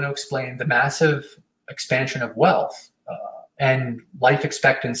if you want to explain the massive expansion of wealth and life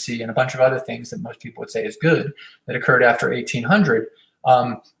expectancy and a bunch of other things that most people would say is good that occurred after 1800,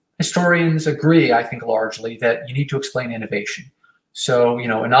 historians agree, I think largely, that you need to explain innovation. So, you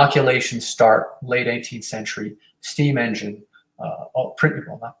know, inoculations start late 18th century, steam engine, well,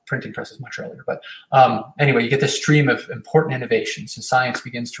 not printing presses much earlier, but anyway, you get this stream of important innovations and science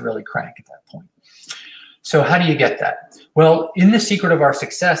begins to really crank at that point. So how do you get that? Well, in The Secret of Our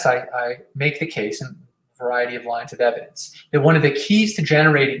Success, I make the case in a variety of lines of evidence that one of the keys to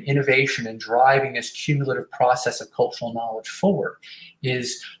generating innovation and driving this cumulative process of cultural knowledge forward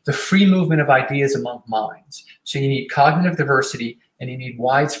is the free movement of ideas among minds. So you need cognitive diversity and you need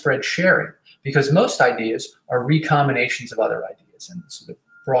widespread sharing because most ideas are recombinations of other ideas and sort of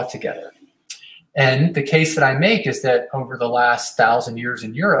brought together. And the case that I make is that over the last 1,000 years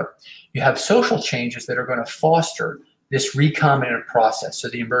in Europe, you have social changes that are going to foster this recombinative process, so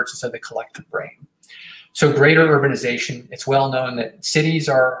the emergence of the collective brain. So greater urbanization, it's well known that cities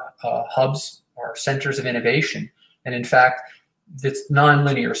are hubs or centers of innovation. And in fact, it's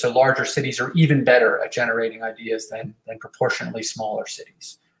nonlinear, so larger cities are even better at generating ideas than proportionally smaller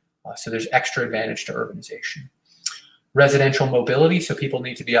cities. So there's extra advantage to urbanization. Residential mobility, so people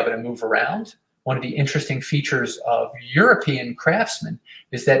need to be able to move around. One of the interesting features of European craftsmen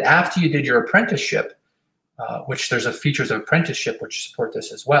is that after you did your apprenticeship, which there's features of apprenticeship which support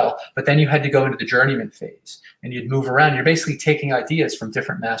this as well, but then you had to go into the journeyman phase and you'd move around. You're basically taking ideas from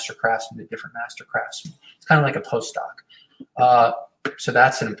different master craftsmen to different master craftsmen. It's kind of like a postdoc. So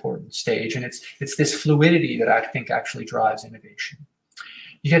that's an important stage. And it's this fluidity that I think actually drives innovation.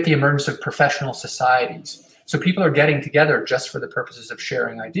 You get the emergence of professional societies. So people are getting together just for the purposes of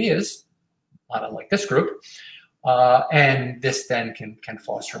sharing ideas, not unlike this group. And this then can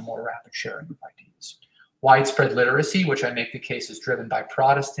foster more rapid sharing of ideas. Widespread literacy, which I make the case is driven by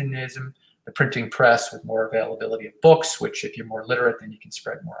Protestantism, the printing press with more availability of books, which if you're more literate, then you can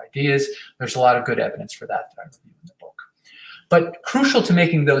spread more ideas. There's a lot of good evidence for that I review in the book. But crucial to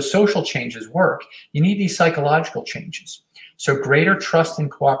making those social changes work, you need these psychological changes. So greater trust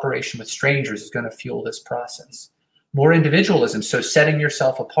and cooperation with strangers is going to fuel this process. More individualism, so setting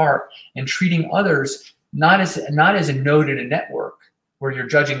yourself apart and treating others not as a node in a network where you're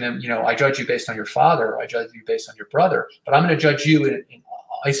judging them, you know, I judge you based on your father, or I judge you based on your brother, but I'm going to judge you in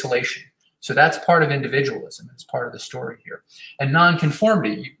isolation. So that's part of individualism. It's part of the story here. And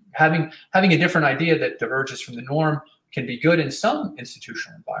nonconformity, having a different idea that diverges from the norm can be good in some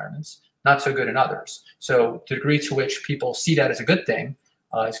institutional environments, not so good in others. So the degree to which people see that as a good thing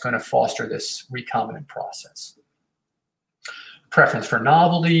is going to foster this recombinant process. Preference for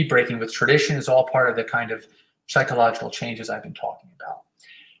novelty, breaking with tradition is all part of the kind of psychological changes I've been talking about.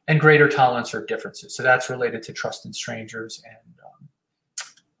 And greater tolerance for differences. So that's related to trust in strangers and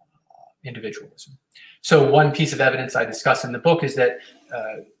individualism. So one piece of evidence I discuss in the book is that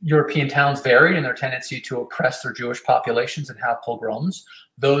European towns varied in their tendency to oppress their Jewish populations and have pogroms.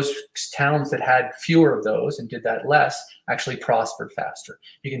 Those towns that had fewer of those and did that less actually prospered faster.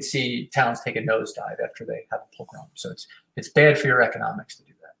 You can see towns take a nosedive after they have a pogrom. So it's bad for your economics to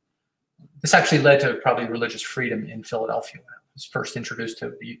do that. This actually led to probably religious freedom in Philadelphia when it was first introduced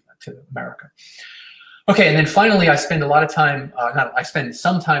to America. Okay, and then finally, I spend a lot of time, I spend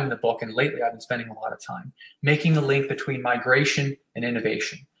some time in the book, and lately I've been spending a lot of time making the link between migration and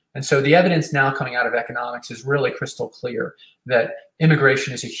innovation. And so the evidence now coming out of economics is really crystal clear that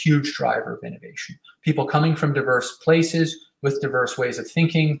immigration is a huge driver of innovation. People coming from diverse places with diverse ways of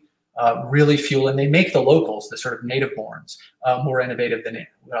thinking really fuel, and they make the locals, the sort of native borns, more innovative than it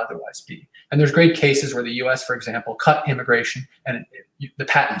would otherwise be. And there's great cases where the US, for example, cut immigration and the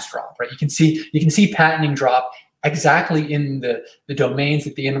patents drop, right? You can see patenting drop exactly in the domains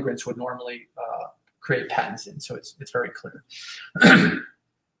that the immigrants would normally create patents in. So it's very clear.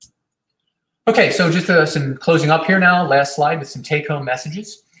 Okay, so just some closing up here now, last slide with some take-home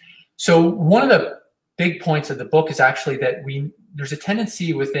messages. So one of the big points of the book is actually that there's a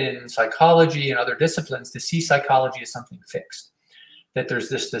tendency within psychology and other disciplines to see psychology as something fixed. That there's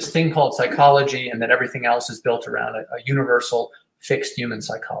this thing called psychology and that everything else is built around a universal fixed human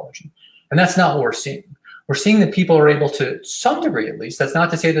psychology. And that's not what we're seeing. We're seeing that people are able to some degree, at least, that's not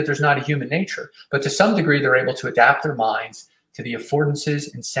to say that there's not a human nature, but to some degree they're able to adapt their minds to the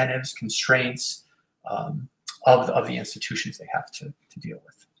affordances, incentives, constraints of the institutions they have to deal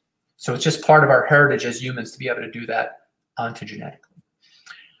with. So it's just part of our heritage as humans to be able to do that ontogenetically.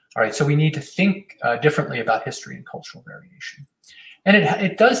 All right, so we need to think differently about history and cultural variation. And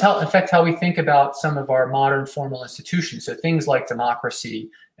it does help affect how we think about some of our modern formal institutions. So things like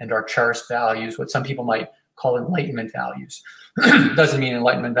democracy and our cherished values, what some people might call Enlightenment values. Doesn't mean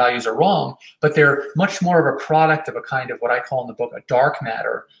Enlightenment values are wrong, but they're much more of a product of a kind of what I call in the book a dark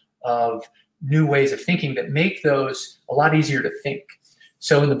matter of new ways of thinking that make those a lot easier to think.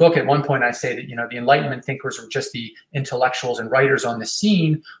 So in the book, at one point, I say that, you know, the Enlightenment thinkers were just the intellectuals and writers on the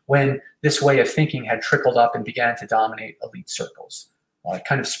scene when this way of thinking had trickled up and began to dominate elite circles. It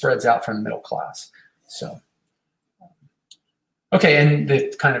kind of spreads out from the middle class. So, okay, and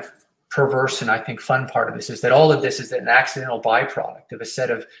the kind of perverse and I think fun part of this is that all of this is an accidental byproduct of a set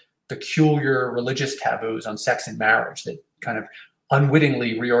of peculiar religious taboos on sex and marriage that kind of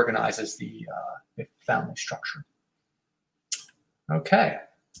unwittingly reorganizes the family structure. Okay.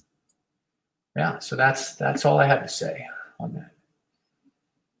 Yeah, so that's all I have to say on that.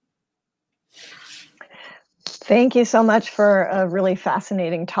 Thank you so much for a really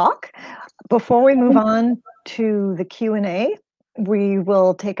fascinating talk. Before we move on to the Q&A, we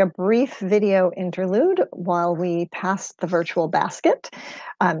will take a brief video interlude while we pass the virtual basket.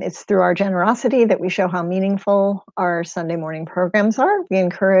 It's through our generosity that we show how meaningful our Sunday morning programs are. We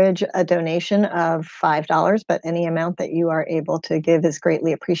encourage a donation of $5, but any amount that you are able to give is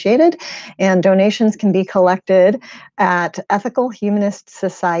greatly appreciated. And donations can be collected at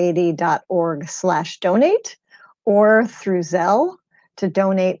ethicalhumanistsociety.org/donate or through Zelle to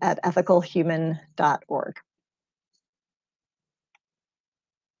donate@ethicalhuman.org.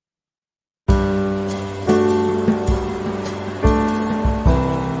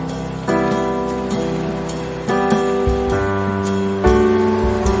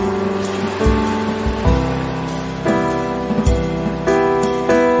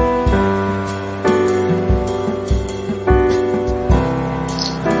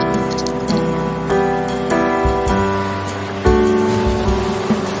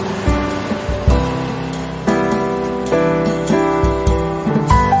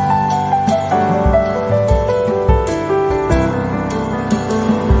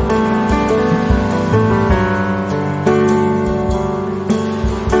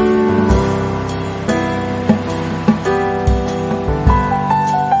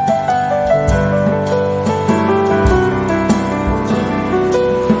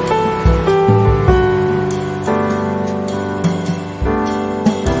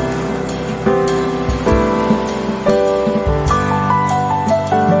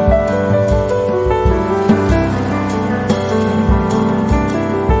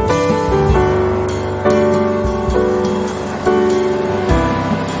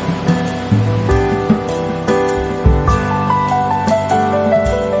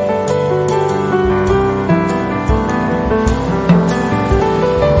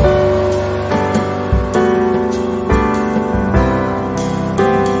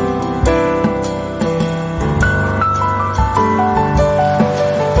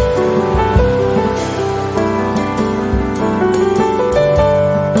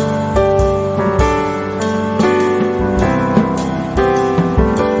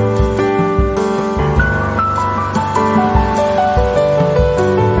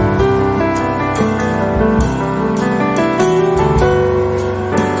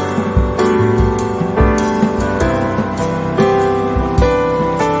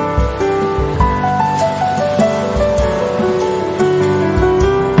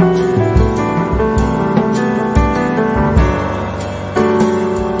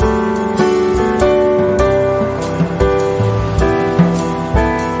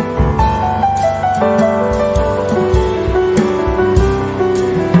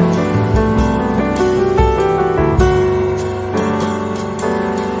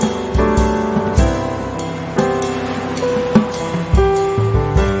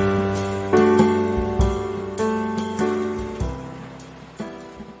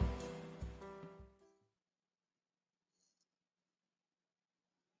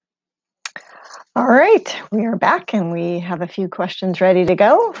 All right, we are back and we have a few questions ready to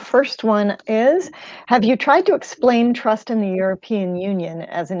go. First one is, have you tried to explain trust in the European Union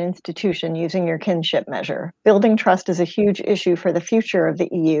as an institution using your kinship measure? Building trust is a huge issue for the future of the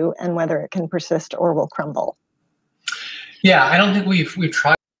EU and whether it can persist or will crumble. Yeah, I don't think we've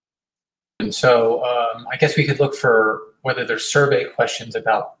tried. So I guess we could look for whether there's survey questions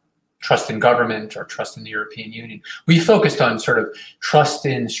about trust in government or trust in the European Union. We focused on sort of trust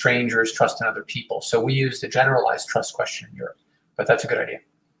in strangers, trust in other people. So we used a generalized trust question in Europe, but that's a good idea.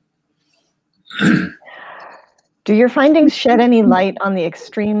 Do your findings shed any light on the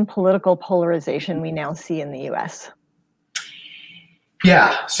extreme political polarization we now see in the US?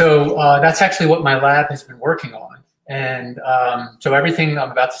 Yeah, so that's actually what my lab has been working on. And so everything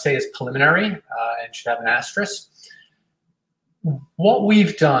I'm about to say is preliminary and should have an asterisk. What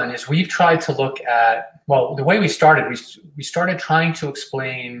we've done is we've tried to look at, well, the way we started, we started trying to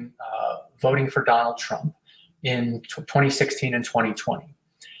explain voting for Donald Trump in 2016 and 2020.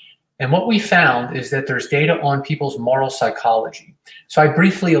 And what we found is that there's data on people's moral psychology. So I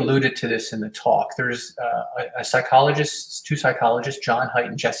briefly alluded to this in the talk. There's two psychologists, John Haidt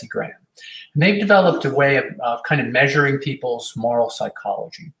and Jesse Graham. And they've developed a way of kind of measuring people's moral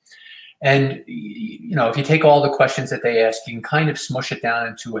psychology. And if you take all the questions that they ask, you can kind of smush it down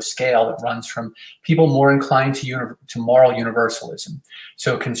into a scale that runs from people more inclined to moral universalism,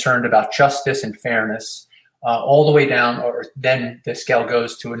 so concerned about justice and fairness, all the way down, or then the scale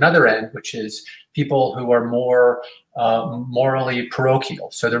goes to another end, which is people who are more morally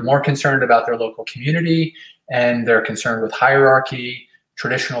parochial. So they're more concerned about their local community, and they're concerned with hierarchy,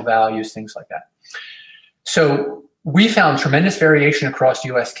 traditional values, things like that. So we found tremendous variation across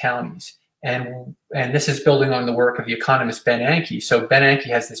U.S. counties, and this is building on the work of the economist Ben Anke. So Ben Anke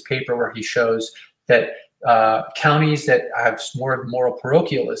has this paper where he shows that counties that have more moral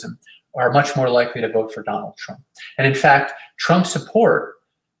parochialism are much more likely to vote for Donald Trump. And in fact, Trump support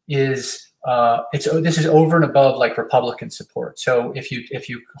is this is over and above like Republican support. So if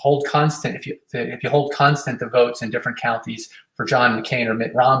you hold constant the votes in different counties for John McCain or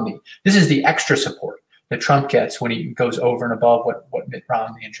Mitt Romney, this is the extra support that Trump gets when he goes over and above what Mitt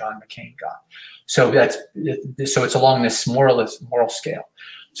Romney and John McCain got. So it's along this moral scale.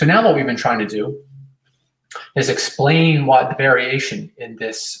 So now what we've been trying to do is explain what the variation in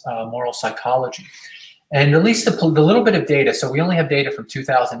this moral psychology. And at least the little bit of data, so we only have data from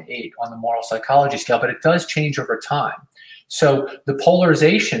 2008 on the moral psychology scale, but it does change over time. So the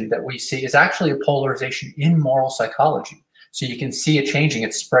polarization that we see is actually a polarization in moral psychology. So you can see it changing,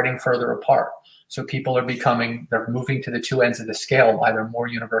 it's spreading further apart. So people are they're moving to the two ends of the scale, either more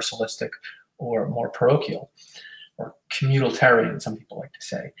universalistic or more parochial, or communitarian, some people like to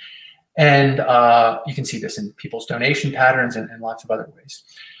say. And you can see this in people's donation patterns and lots of other ways.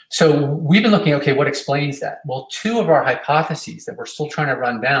 So we've been looking, okay, what explains that? Well, two of our hypotheses that we're still trying to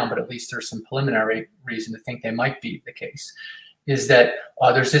run down, but at least there's some preliminary reason to think they might be the case, is that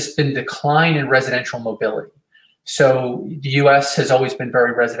there's been decline in residential mobility. So the US has always been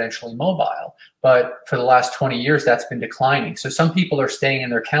very residentially mobile, but for the last 20 years, that's been declining. So some people are staying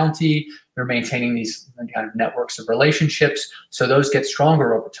in their county, they're maintaining these kind of networks of relationships, so those get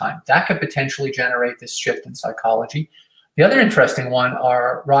stronger over time. That could potentially generate this shift in psychology. The other interesting one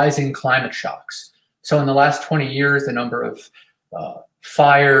are rising climate shocks. So in the last 20 years, the number of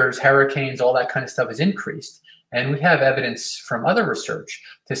fires, hurricanes, all that kind of stuff has increased. And we have evidence from other research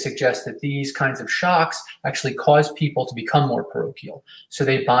to suggest that these kinds of shocks actually cause people to become more parochial. So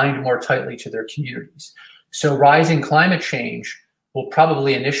they bind more tightly to their communities. So rising climate change will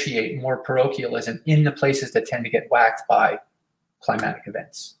probably initiate more parochialism in the places that tend to get whacked by climatic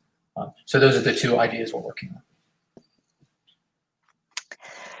events. So those are the two ideas we're working on.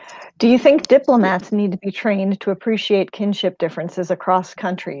 Do you think diplomats need to be trained to appreciate kinship differences across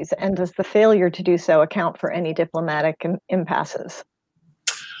countries? And does the failure to do so account for any diplomatic impasses?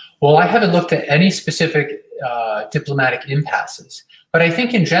 Well, I haven't looked at any specific diplomatic impasses, but I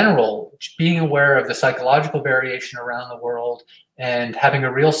think in general, being aware of the psychological variation around the world and having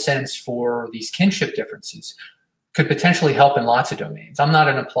a real sense for these kinship differences could potentially help in lots of domains. I'm not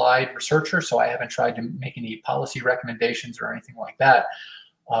an applied researcher, so I haven't tried to make any policy recommendations or anything like that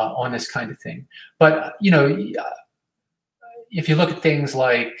on this kind of thing. But, if you look at things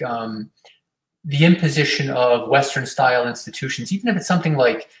like the imposition of Western-style institutions, even if it's something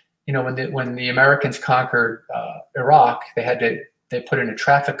like, when the Americans conquered Iraq, they put in a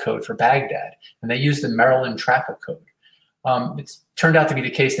traffic code for Baghdad, and they used the Maryland traffic code. It's turned out to be the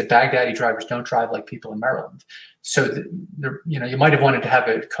case that Baghdadi drivers don't drive like people in Maryland. So, you might have wanted to have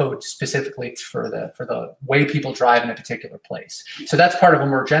a code specifically for the way people drive in a particular place. So that's part of a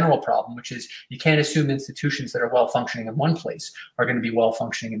more general problem, which is you can't assume institutions that are well functioning in one place are going to be well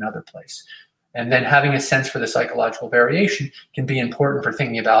functioning in another place. And then having a sense for the psychological variation can be important for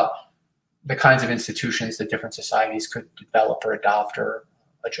thinking about the kinds of institutions that different societies could develop or adopt or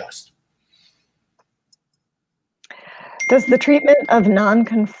adjust. Does the treatment of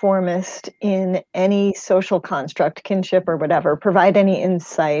nonconformist in any social construct, kinship or whatever, provide any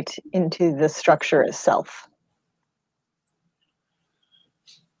insight into the structure itself?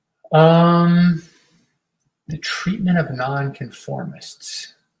 The treatment of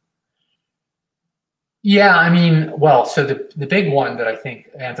nonconformists. Yeah, I mean, well, so the big one that I think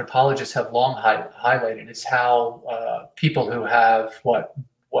anthropologists have long highlighted is how people who have what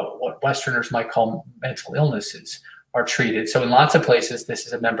Westerners might call mental illnesses are treated. So in lots of places, this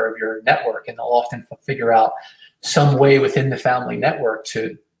is a member of your network, and they'll often figure out some way within the family network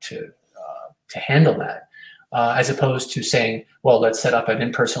to handle that, as opposed to saying, well, let's set up an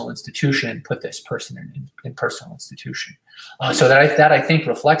impersonal institution and put this person in an impersonal institution. So that I think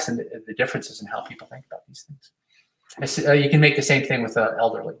reflects in the differences in how people think about these things. You can make the same thing with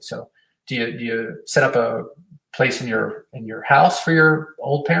elderly. So do you set up a place in your house for your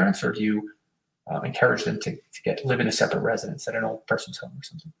old parents, or do you encourage them to live in a separate residence at an old person's home or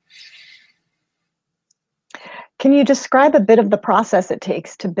something? Can you describe a bit of the process it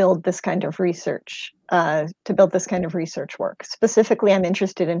takes to build this kind of research, work? Specifically, I'm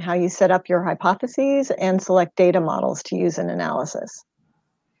interested in how you set up your hypotheses and select data models to use in analysis.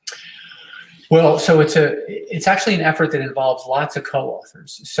 Well, so it's actually an effort that involves lots of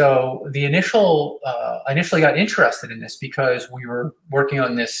co-authors. So I initially got interested in this because we were working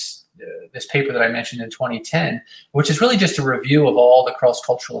on this paper that I mentioned in 2010, which is really just a review of all the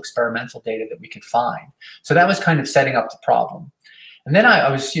cross-cultural experimental data that we could find. So that was kind of setting up the problem. And then I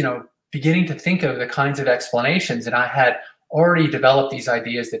was, beginning to think of the kinds of explanations, and I had already developed these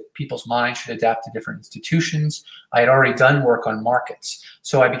ideas that people's minds should adapt to different institutions. I had already done work on markets.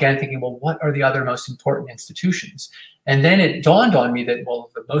 So I began thinking, well, what are the other most important institutions? And then it dawned on me that,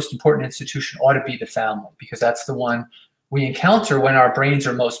 well, the most important institution ought to be the family, because that's the one we encounter when our brains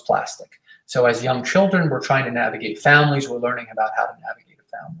are most plastic. So as young children, we're trying to navigate families. We're learning about how to navigate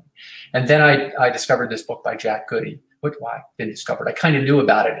a family. And then I discovered this book by Jack Goody, which I didn't discover it. I kind of knew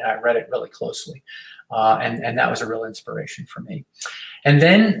about it, and I read it really closely. And that was a real inspiration for me. And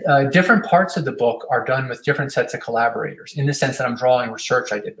then different parts of the book are done with different sets of collaborators, in the sense that I'm drawing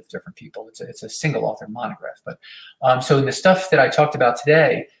research I did with different people. It's a single author monograph. But so in the stuff that I talked about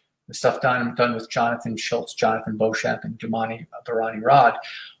today, the stuff done with Jonathan Schultz, Jonathan Beauchamp, and Dumani Barani Rod,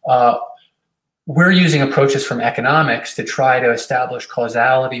 we're using approaches from economics to try to establish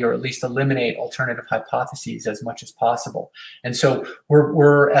causality, or at least eliminate alternative hypotheses as much as possible. And so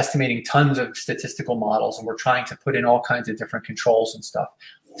we're estimating tons of statistical models, and we're trying to put in all kinds of different controls and stuff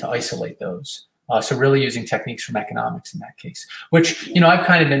to isolate those. So really using techniques from economics in that case, which,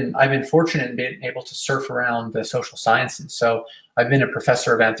 I've been fortunate in being able to surf around the social sciences. So I've been a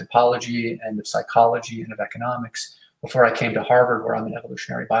professor of anthropology and of psychology and of economics before I came to Harvard, where I'm in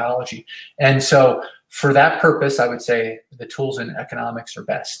evolutionary biology. And so for that purpose, I would say the tools in economics are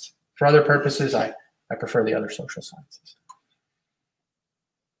best. For other purposes, I prefer the other social sciences.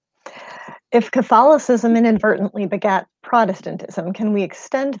 If Catholicism inadvertently begat Protestantism, can we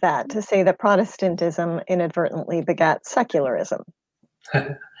extend that to say that Protestantism inadvertently begat secularism?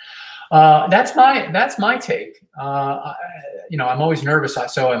 That's my take. I'm always nervous,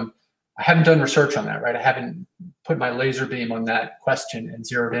 I haven't done research on that, right? I haven't put my laser beam on that question and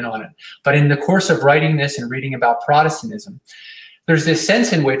zeroed in on it. But in the course of writing this and reading about Protestantism, there's this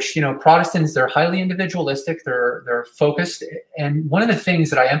sense in which, Protestants, they're highly individualistic, they're focused. And one of the things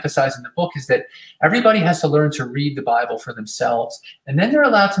that I emphasize in the book is that everybody has to learn to read the Bible for themselves, and then they're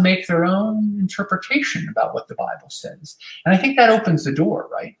allowed to make their own interpretation about what the Bible says. And I think that opens the door,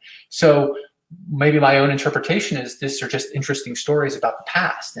 right? So maybe my own interpretation is these are just interesting stories about the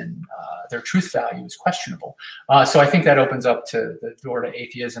past, and their truth value is questionable. So I think that opens up to the door to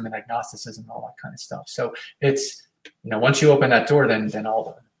atheism and agnosticism and all that kind of stuff. So it's, once you open that door, then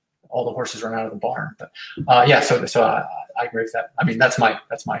all the horses run out of the barn. But yeah, so I agree with that. I mean, that's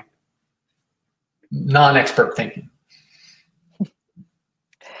my non-expert thinking.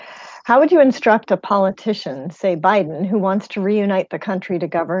 How would you instruct a politician, say Biden, who wants to reunite the country to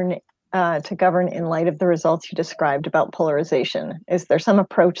govern in light of the results you described about polarization? Is there some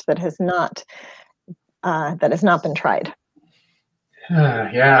approach that has not been tried?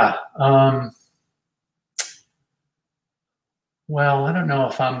 Yeah. well, I don't know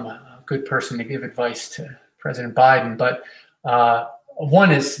if I'm a good person to give advice to President Biden, but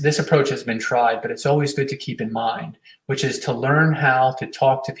one is this approach has been tried, but it's always good to keep in mind, which is to learn how to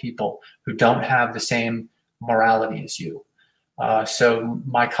talk to people who don't have the same morality as you. So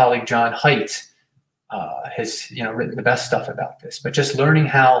my colleague John Haidt has written the best stuff about this, but just learning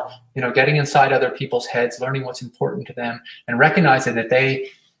how, getting inside other people's heads, learning what's important to them, and recognizing that they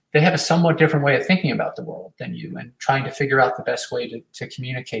have a somewhat different way of thinking about the world than you, and trying to figure out the best way to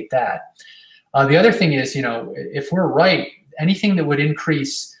communicate that. The other thing is, if we're right, anything that would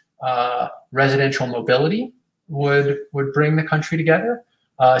increase residential mobility would bring the country together,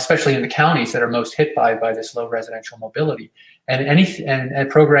 especially in the counties that are most hit by this low residential mobility. And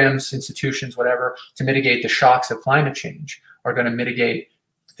programs, institutions, whatever, to mitigate the shocks of climate change are going to mitigate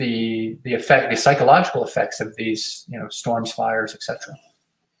the psychological effects of these, storms, fires, etc.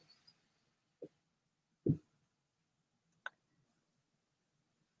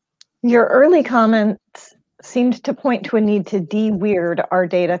 Your early comments seemed to point to a need to de-weird our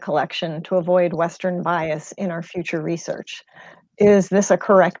data collection to avoid Western bias in our future research. Is this a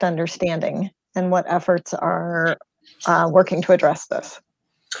correct understanding? And what efforts are working to address this?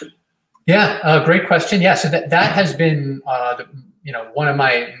 Yeah, great question. Yeah, so that has been one of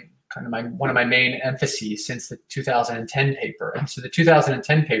my main emphases since the 2010 paper. And so the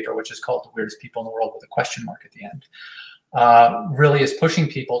 2010 paper, which is called "The Weirdest People in the World" with a question mark at the end, really is pushing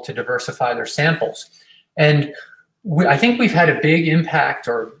people to diversify their samples. And I think we've had a big impact,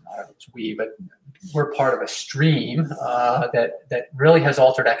 or I don't know if it's we, but we're part of a stream that really has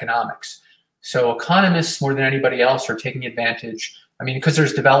altered economics. So economists, more than anybody else, are taking advantage. I mean, because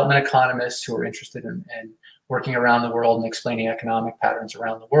there's development economists who are interested in working around the world and explaining economic patterns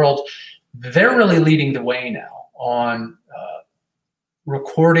around the world. They're really leading the way now on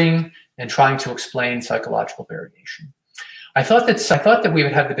recording and trying to explain psychological variation. I thought that we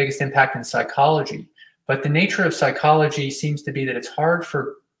would have the biggest impact in psychology, but the nature of psychology seems to be that it's hard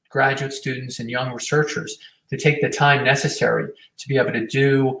for graduate students and young researchers to take the time necessary to be able to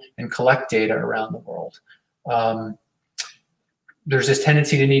do and collect data around the world. There's this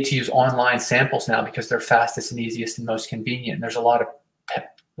tendency to need to use online samples now because they're fastest and easiest and most convenient. There's a lot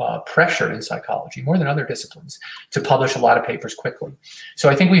of pressure in psychology, more than other disciplines, to publish a lot of papers quickly. So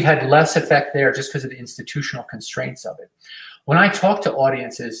I think we've had less effect there just because of the institutional constraints of it. When I talk to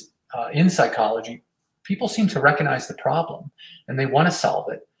audiences in psychology, people seem to recognize the problem and they want to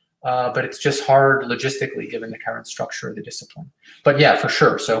solve it. But it's just hard logistically given the current structure of the discipline. But yeah, for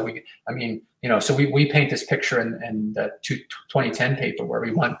sure. So we paint this picture in the 2010 paper where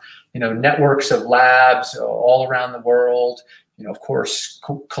we want, networks of labs all around the world, of course,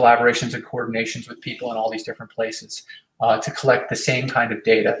 collaborations and coordinations with people in all these different places to collect the same kind of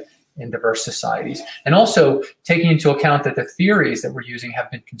data in diverse societies. And also taking into account that the theories that we're using have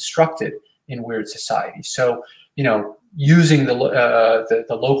been constructed in weird societies. So, using the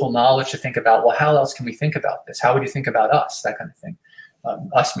local knowledge to think about, well, how else can we think about this? How would you think about us? That kind of thing.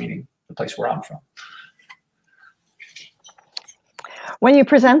 Us meaning the place where I'm from. When you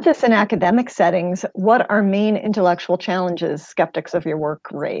present this in academic settings, what are main intellectual challenges skeptics of your work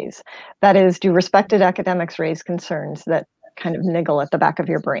raise? That is, do respected academics raise concerns that kind of niggle at the back of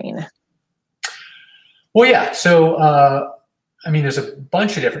your brain? Well, yeah. So, there's a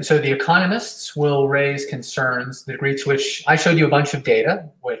bunch of different, so the economists will raise concerns, the degree to which I showed you a bunch of data,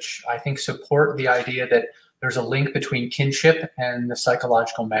 which I think support the idea that there's a link between kinship and the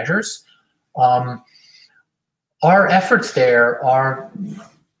psychological measures. Our efforts there are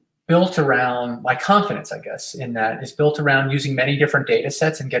built around, my confidence, I guess, in that is built around using many different data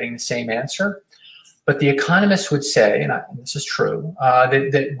sets and getting the same answer. But the economists would say, and this is true,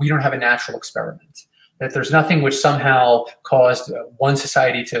 that we don't have a natural experiment. That there's nothing which somehow caused one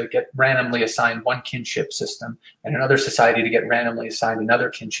society to get randomly assigned one kinship system and another society to get randomly assigned another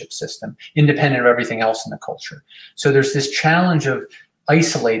kinship system, independent of everything else in the culture. So there's this challenge of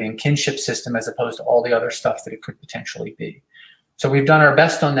isolating kinship system as opposed to all the other stuff that it could potentially be. So we've done our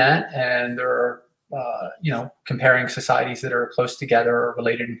best on that, and there are, comparing societies that are close together or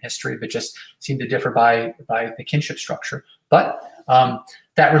related in history, but just seem to differ by the kinship structure. But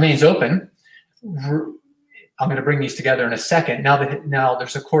that remains open. I'm going to bring these together in a second. Now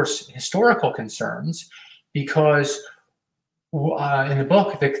there's, of course, historical concerns because in the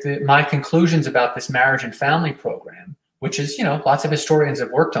book, my conclusions about this marriage and family program, which is, lots of historians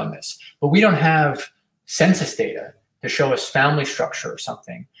have worked on this, but we don't have census data to show us family structure or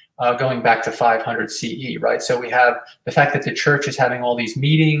something going back to 500 CE, right? So we have the fact that the church is having all these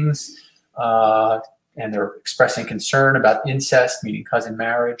meetings and they're expressing concern about incest, meaning cousin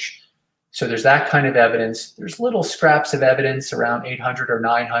marriage. So there's that kind of evidence. There's little scraps of evidence around 800 or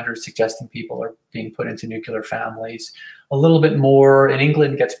 900 suggesting people are being put into nuclear families. A little bit more in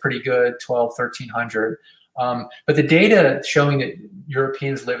England gets pretty good, 12, 1300. But the data showing that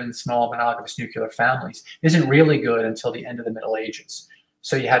Europeans live in small monogamous nuclear families isn't really good until the end of the Middle Ages.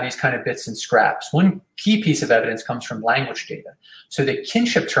 So you have these kind of bits and scraps. One key piece of evidence comes from language data. So the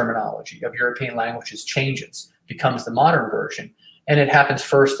kinship terminology of European languages changes, becomes the modern version. And it happens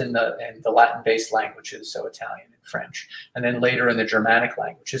first in the Latin-based languages, so Italian and French, and then later in the Germanic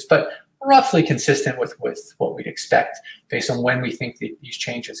languages, but roughly consistent with what we'd expect based on when we think that these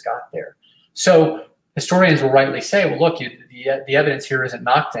changes got there. So historians will rightly say, well, look, the evidence here isn't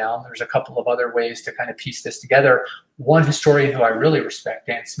knocked down. There's a couple of other ways to kind of piece this together. One historian who I really respect,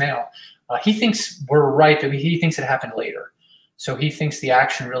 Dan Smale, he thinks we're right, but he thinks it happened later. So he thinks the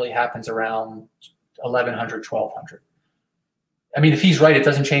action really happens around 1100, 1200. I mean, if he's right, it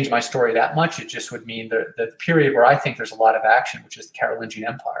doesn't change my story that much. It just would mean the period where I think there's a lot of action, which is the Carolingian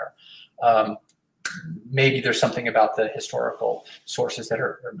Empire. Maybe there's something about the historical sources that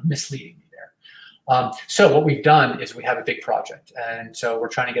are misleading me there. So what we've done is we have a big project, and so we're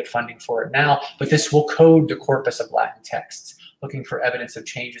trying to get funding for it now, but this will code the corpus of Latin texts, looking for evidence of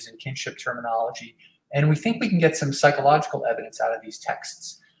changes in kinship terminology, and we think we can get some psychological evidence out of these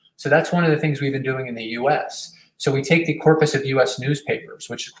texts. So that's one of the things we've been doing in the US. So we take the corpus of US newspapers,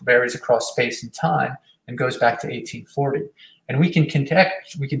 which varies across space and time and goes back to 1840. And we can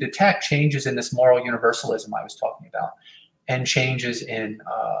detect changes in this moral universalism I was talking about and changes in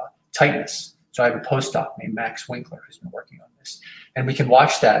tightness. So I have a postdoc named Max Winkler who's been working on this. And we can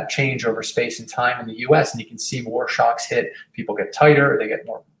watch that change over space and time in the US, and you can see more shocks hit. People get tighter, they get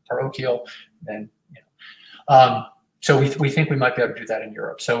more parochial. Then, so we think we might be able to do that in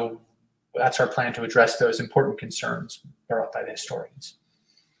Europe. So that's our plan to address those important concerns brought up by the historians.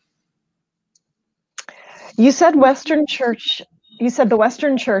 You said the Western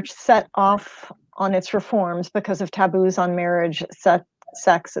Church set off on its reforms because of taboos on marriage,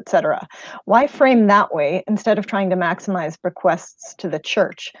 sex, etc. Why frame that way instead of trying to maximize bequests to the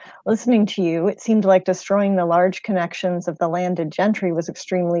church? Listening to you, it seemed like destroying the large connections of the landed gentry was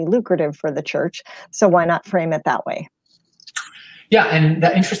extremely lucrative for the church. So why not frame it that way? Yeah, and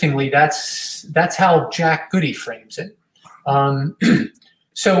interestingly, that's how Jack Goody frames it.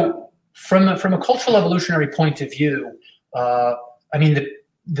 So from a cultural evolutionary point of view, I mean,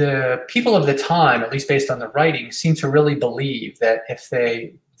 the people of the time, at least based on the writing, seem to really believe that if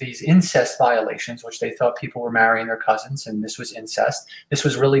these incest violations, which they thought people were marrying their cousins, and this was incest, this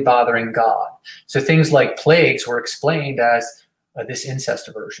was really bothering God. So things like plagues were explained as this incest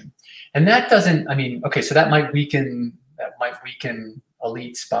aversion. And that doesn't, I mean, okay, so that might weaken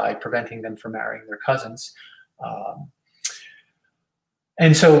elites by preventing them from marrying their cousins.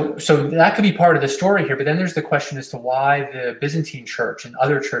 And so that could be part of the story here, but then there's the question as to why the Byzantine church and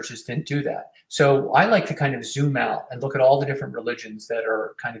other churches didn't do that. So I like to kind of zoom out and look at all the different religions that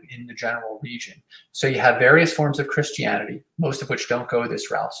are kind of in the general region. So you have various forms of Christianity, most of which don't go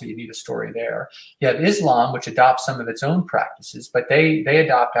this route, so you need a story there. You have Islam, which adopts some of its own practices, but they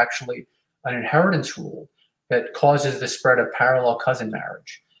adopt actually an inheritance rule that causes the spread of parallel cousin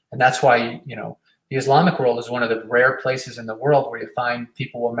marriage. And that's why, the Islamic world is one of the rare places in the world where you find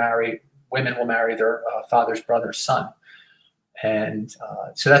women will marry their father's brother's son. And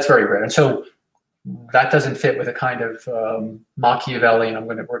so that's very rare. And so that doesn't fit with a kind of Machiavellian,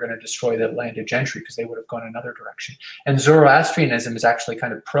 we're going to destroy the landed gentry, because they would have gone another direction. And Zoroastrianism is actually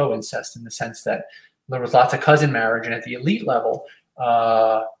kind of pro-incest in the sense that there was lots of cousin marriage, and at the elite level,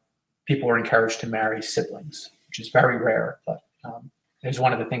 people were encouraged to marry siblings, which is very rare, but is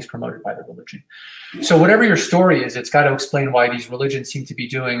one of the things promoted by the religion. So whatever your story is, it's got to explain why these religions seem to be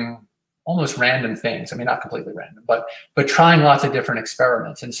doing almost random things. I mean, not completely random, but trying lots of different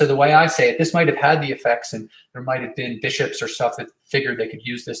experiments. And so the way I say it, this might have had the effects, and there might have been bishops or stuff that figured they could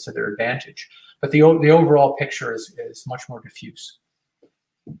use this to their advantage. But the overall picture is much more diffuse.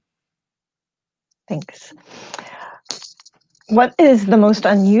 Thanks. What is the most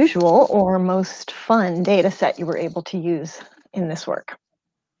unusual or most fun data set you were able to use in this work?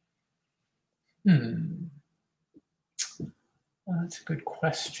 That's a good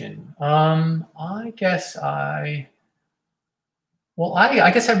question. I guess I'm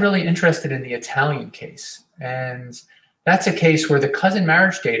really interested in the Italian case. And that's a case where the cousin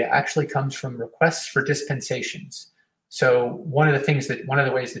marriage data actually comes from requests for dispensations. So one of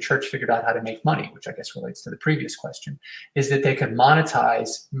the ways the church figured out how to make money, which I guess relates to the previous question, is that they could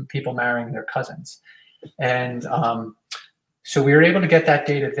monetize people marrying their cousins. And so we were able to get that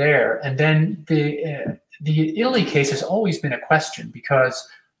data there. And then the Italy case has always been a question, because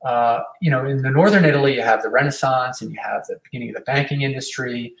in the northern Italy, you have the Renaissance and you have the beginning of the banking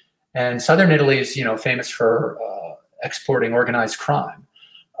industry. And southern Italy is, famous for exporting organized crime.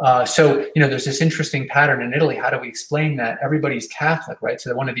 So there's this interesting pattern in Italy. How do we explain that? Everybody's Catholic, right?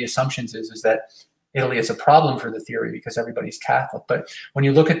 So one of the assumptions is that Italy is a problem for the theory because everybody's Catholic. But when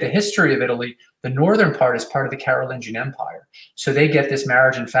you look at the history of Italy, the northern part is part of the Carolingian Empire. So they get this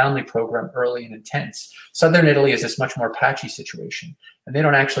marriage and family program early and intense. Southern Italy is this much more patchy situation. And they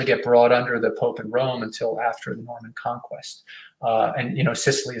don't actually get brought under the Pope in Rome until after the Norman conquest. And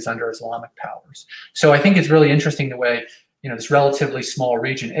Sicily is under Islamic powers. So I think it's really interesting the way, this relatively small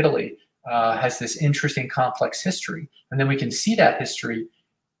region, Italy, has this interesting complex history. And then we can see that history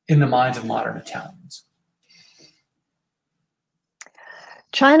in the minds of modern Italians.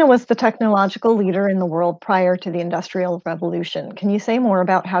 China was the technological leader in the world prior to the Industrial Revolution. Can you say more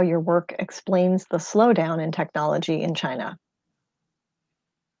about how your work explains the slowdown in technology in China?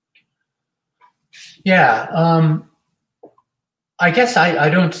 Yeah, I guess I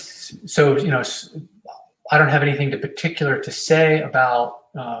don't. So I don't have anything particular to say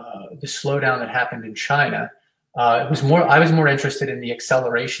about the slowdown that happened in China. I was more interested in the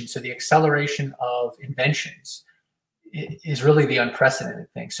acceleration. So the acceleration of inventions is really the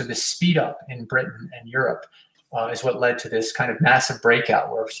unprecedented thing. So the speed up in Britain and Europe is what led to this kind of massive breakout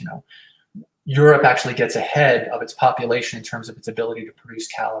where, Europe actually gets ahead of its population in terms of its ability to produce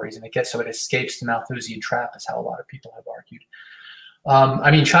calories, and it escapes the Malthusian trap, is how a lot of people have argued.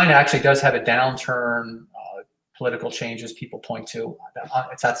 China actually does have a downturn, political changes people point to.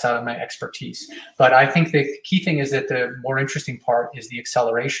 It's outside of my expertise. But I think the key thing is that the more interesting part is the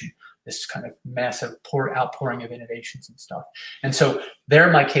acceleration, this kind of massive outpouring of innovations and stuff. And so there,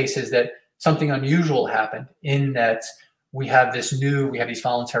 my case is that something unusual happened in that we have these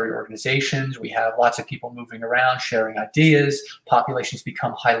voluntary organizations, we have lots of people moving around, sharing ideas, populations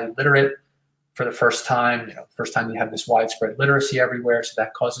become highly literate for the first time. First time you have this widespread literacy everywhere, so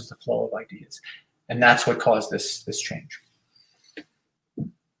that causes the flow of ideas. And that's what caused this change.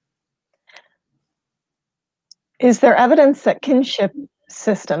 Is there evidence that kinship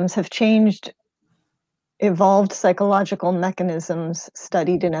systems have changed evolved psychological mechanisms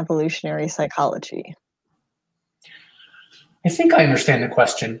studied in evolutionary psychology? I think I understand the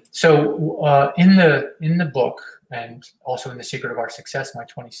question. So in the book, and also in The Secret of Our Success, my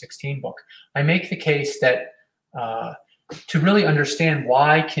 2016 book, I make the case that to really understand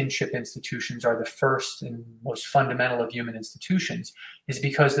why kinship institutions are the first and most fundamental of human institutions is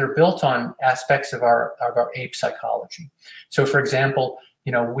because they're built on aspects of our ape psychology. So for example,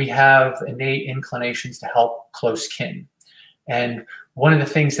 we have innate inclinations to help close kin. And one of the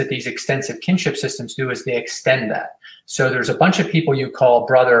things that these extensive kinship systems do is they extend that. So there's a bunch of people you call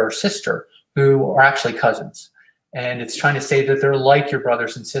brother or sister who are actually cousins. And it's trying to say that they're like your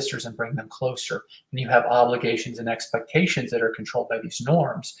brothers and sisters and bring them closer. And you have obligations and expectations that are controlled by these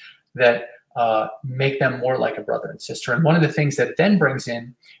norms that make them more like a brother and sister. And one of the things that it then brings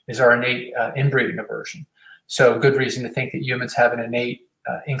in is our innate inbreeding aversion. So good reason to think that humans have an innate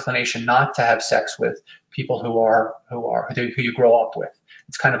inclination not to have sex with people who you grow up with.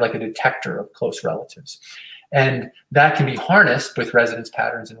 It's kind of like a detector of close relatives. And that can be harnessed with residence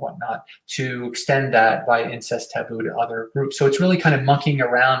patterns and whatnot to extend that by incest taboo to other groups. So it's really kind of monkeying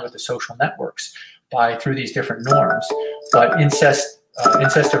around with the social networks through these different norms. But incest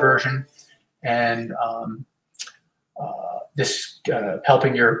aversion and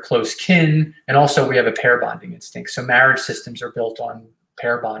helping your close kin, and also we have a pair bonding instinct. So marriage systems are built on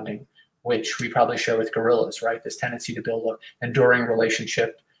pair bonding, which we probably share with gorillas, right? This tendency to build an enduring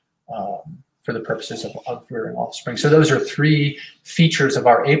relationship for the purposes of rearing offspring. So those are three features of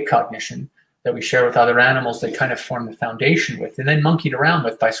our ape cognition that we share with other animals that kind of form the foundation with, and then monkeyed around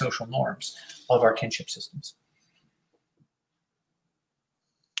with by social norms of our kinship systems.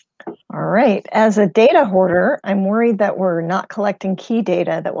 All right. As a data hoarder, I'm worried that we're not collecting key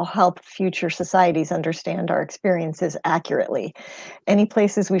data that will help future societies understand our experiences accurately. Any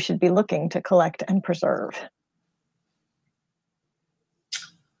places we should be looking to collect and preserve?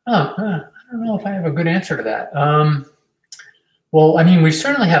 I don't know if I have a good answer to that. Well, we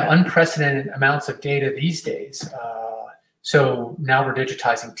certainly have unprecedented amounts of data these days. So now we're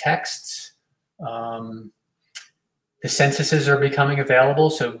digitizing texts. The censuses are becoming available.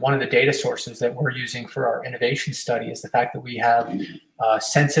 So one of the data sources that we're using for our innovation study is the fact that we have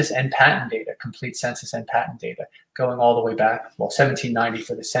census and patent data, complete census and patent data, going all the way back, 1790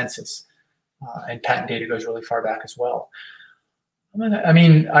 for the census. And patent data goes really far back as well.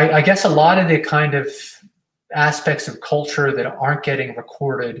 I guess a lot of the kind of aspects of culture that aren't getting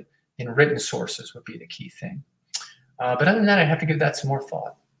recorded in written sources would be the key thing. But other than that, I'd have to give that some more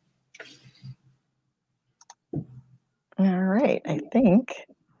thought. All right, I think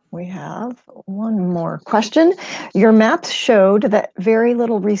we have one more question. Your maps showed that very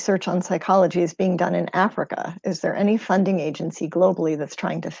little research on psychology is being done in Africa. Is there any funding agency globally that's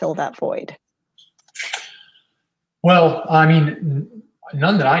trying to fill that void? Well, I mean,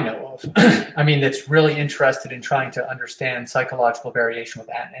 none that I know of. I mean, that's really interested in trying to understand psychological variation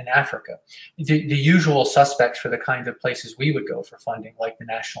in Africa. The usual suspects for the kind of places we would go for funding, like the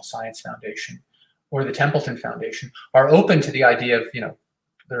National Science Foundation or the Templeton Foundation, are open to the idea of,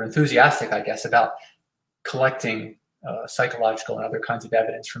 they're enthusiastic, I guess, about collecting psychological and other kinds of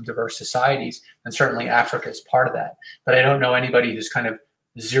evidence from diverse societies. And certainly Africa is part of that. But I don't know anybody who's kind of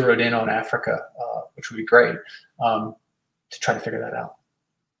zeroed in on Africa, which would be great, to try to figure that out.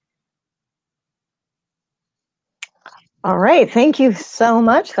 All right, thank you so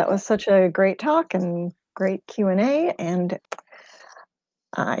much. That was such a great talk and great Q&A. And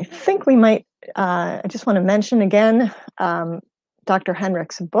I think we might, I just want to mention again, Dr.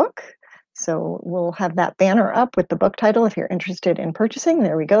 Henrich's book. So we'll have that banner up with the book title if you're interested in purchasing.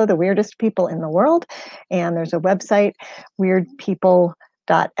 There we go, The Weirdest People in the World. And there's a website,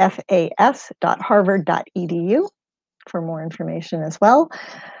 weirdpeople.fas.harvard.edu for more information as well.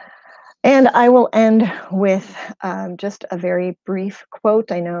 And I will end with just a very brief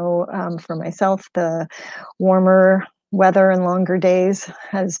quote. I know for myself, the warmer weather and longer days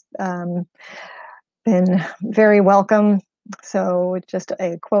has been very welcome. So just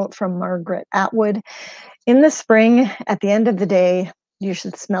a quote from Margaret Atwood: "In the spring, at the end of the day, you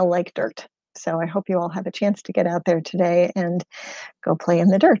should smell like dirt." So I hope you all have a chance to get out there today and go play in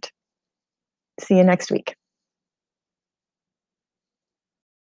the dirt. See you next week.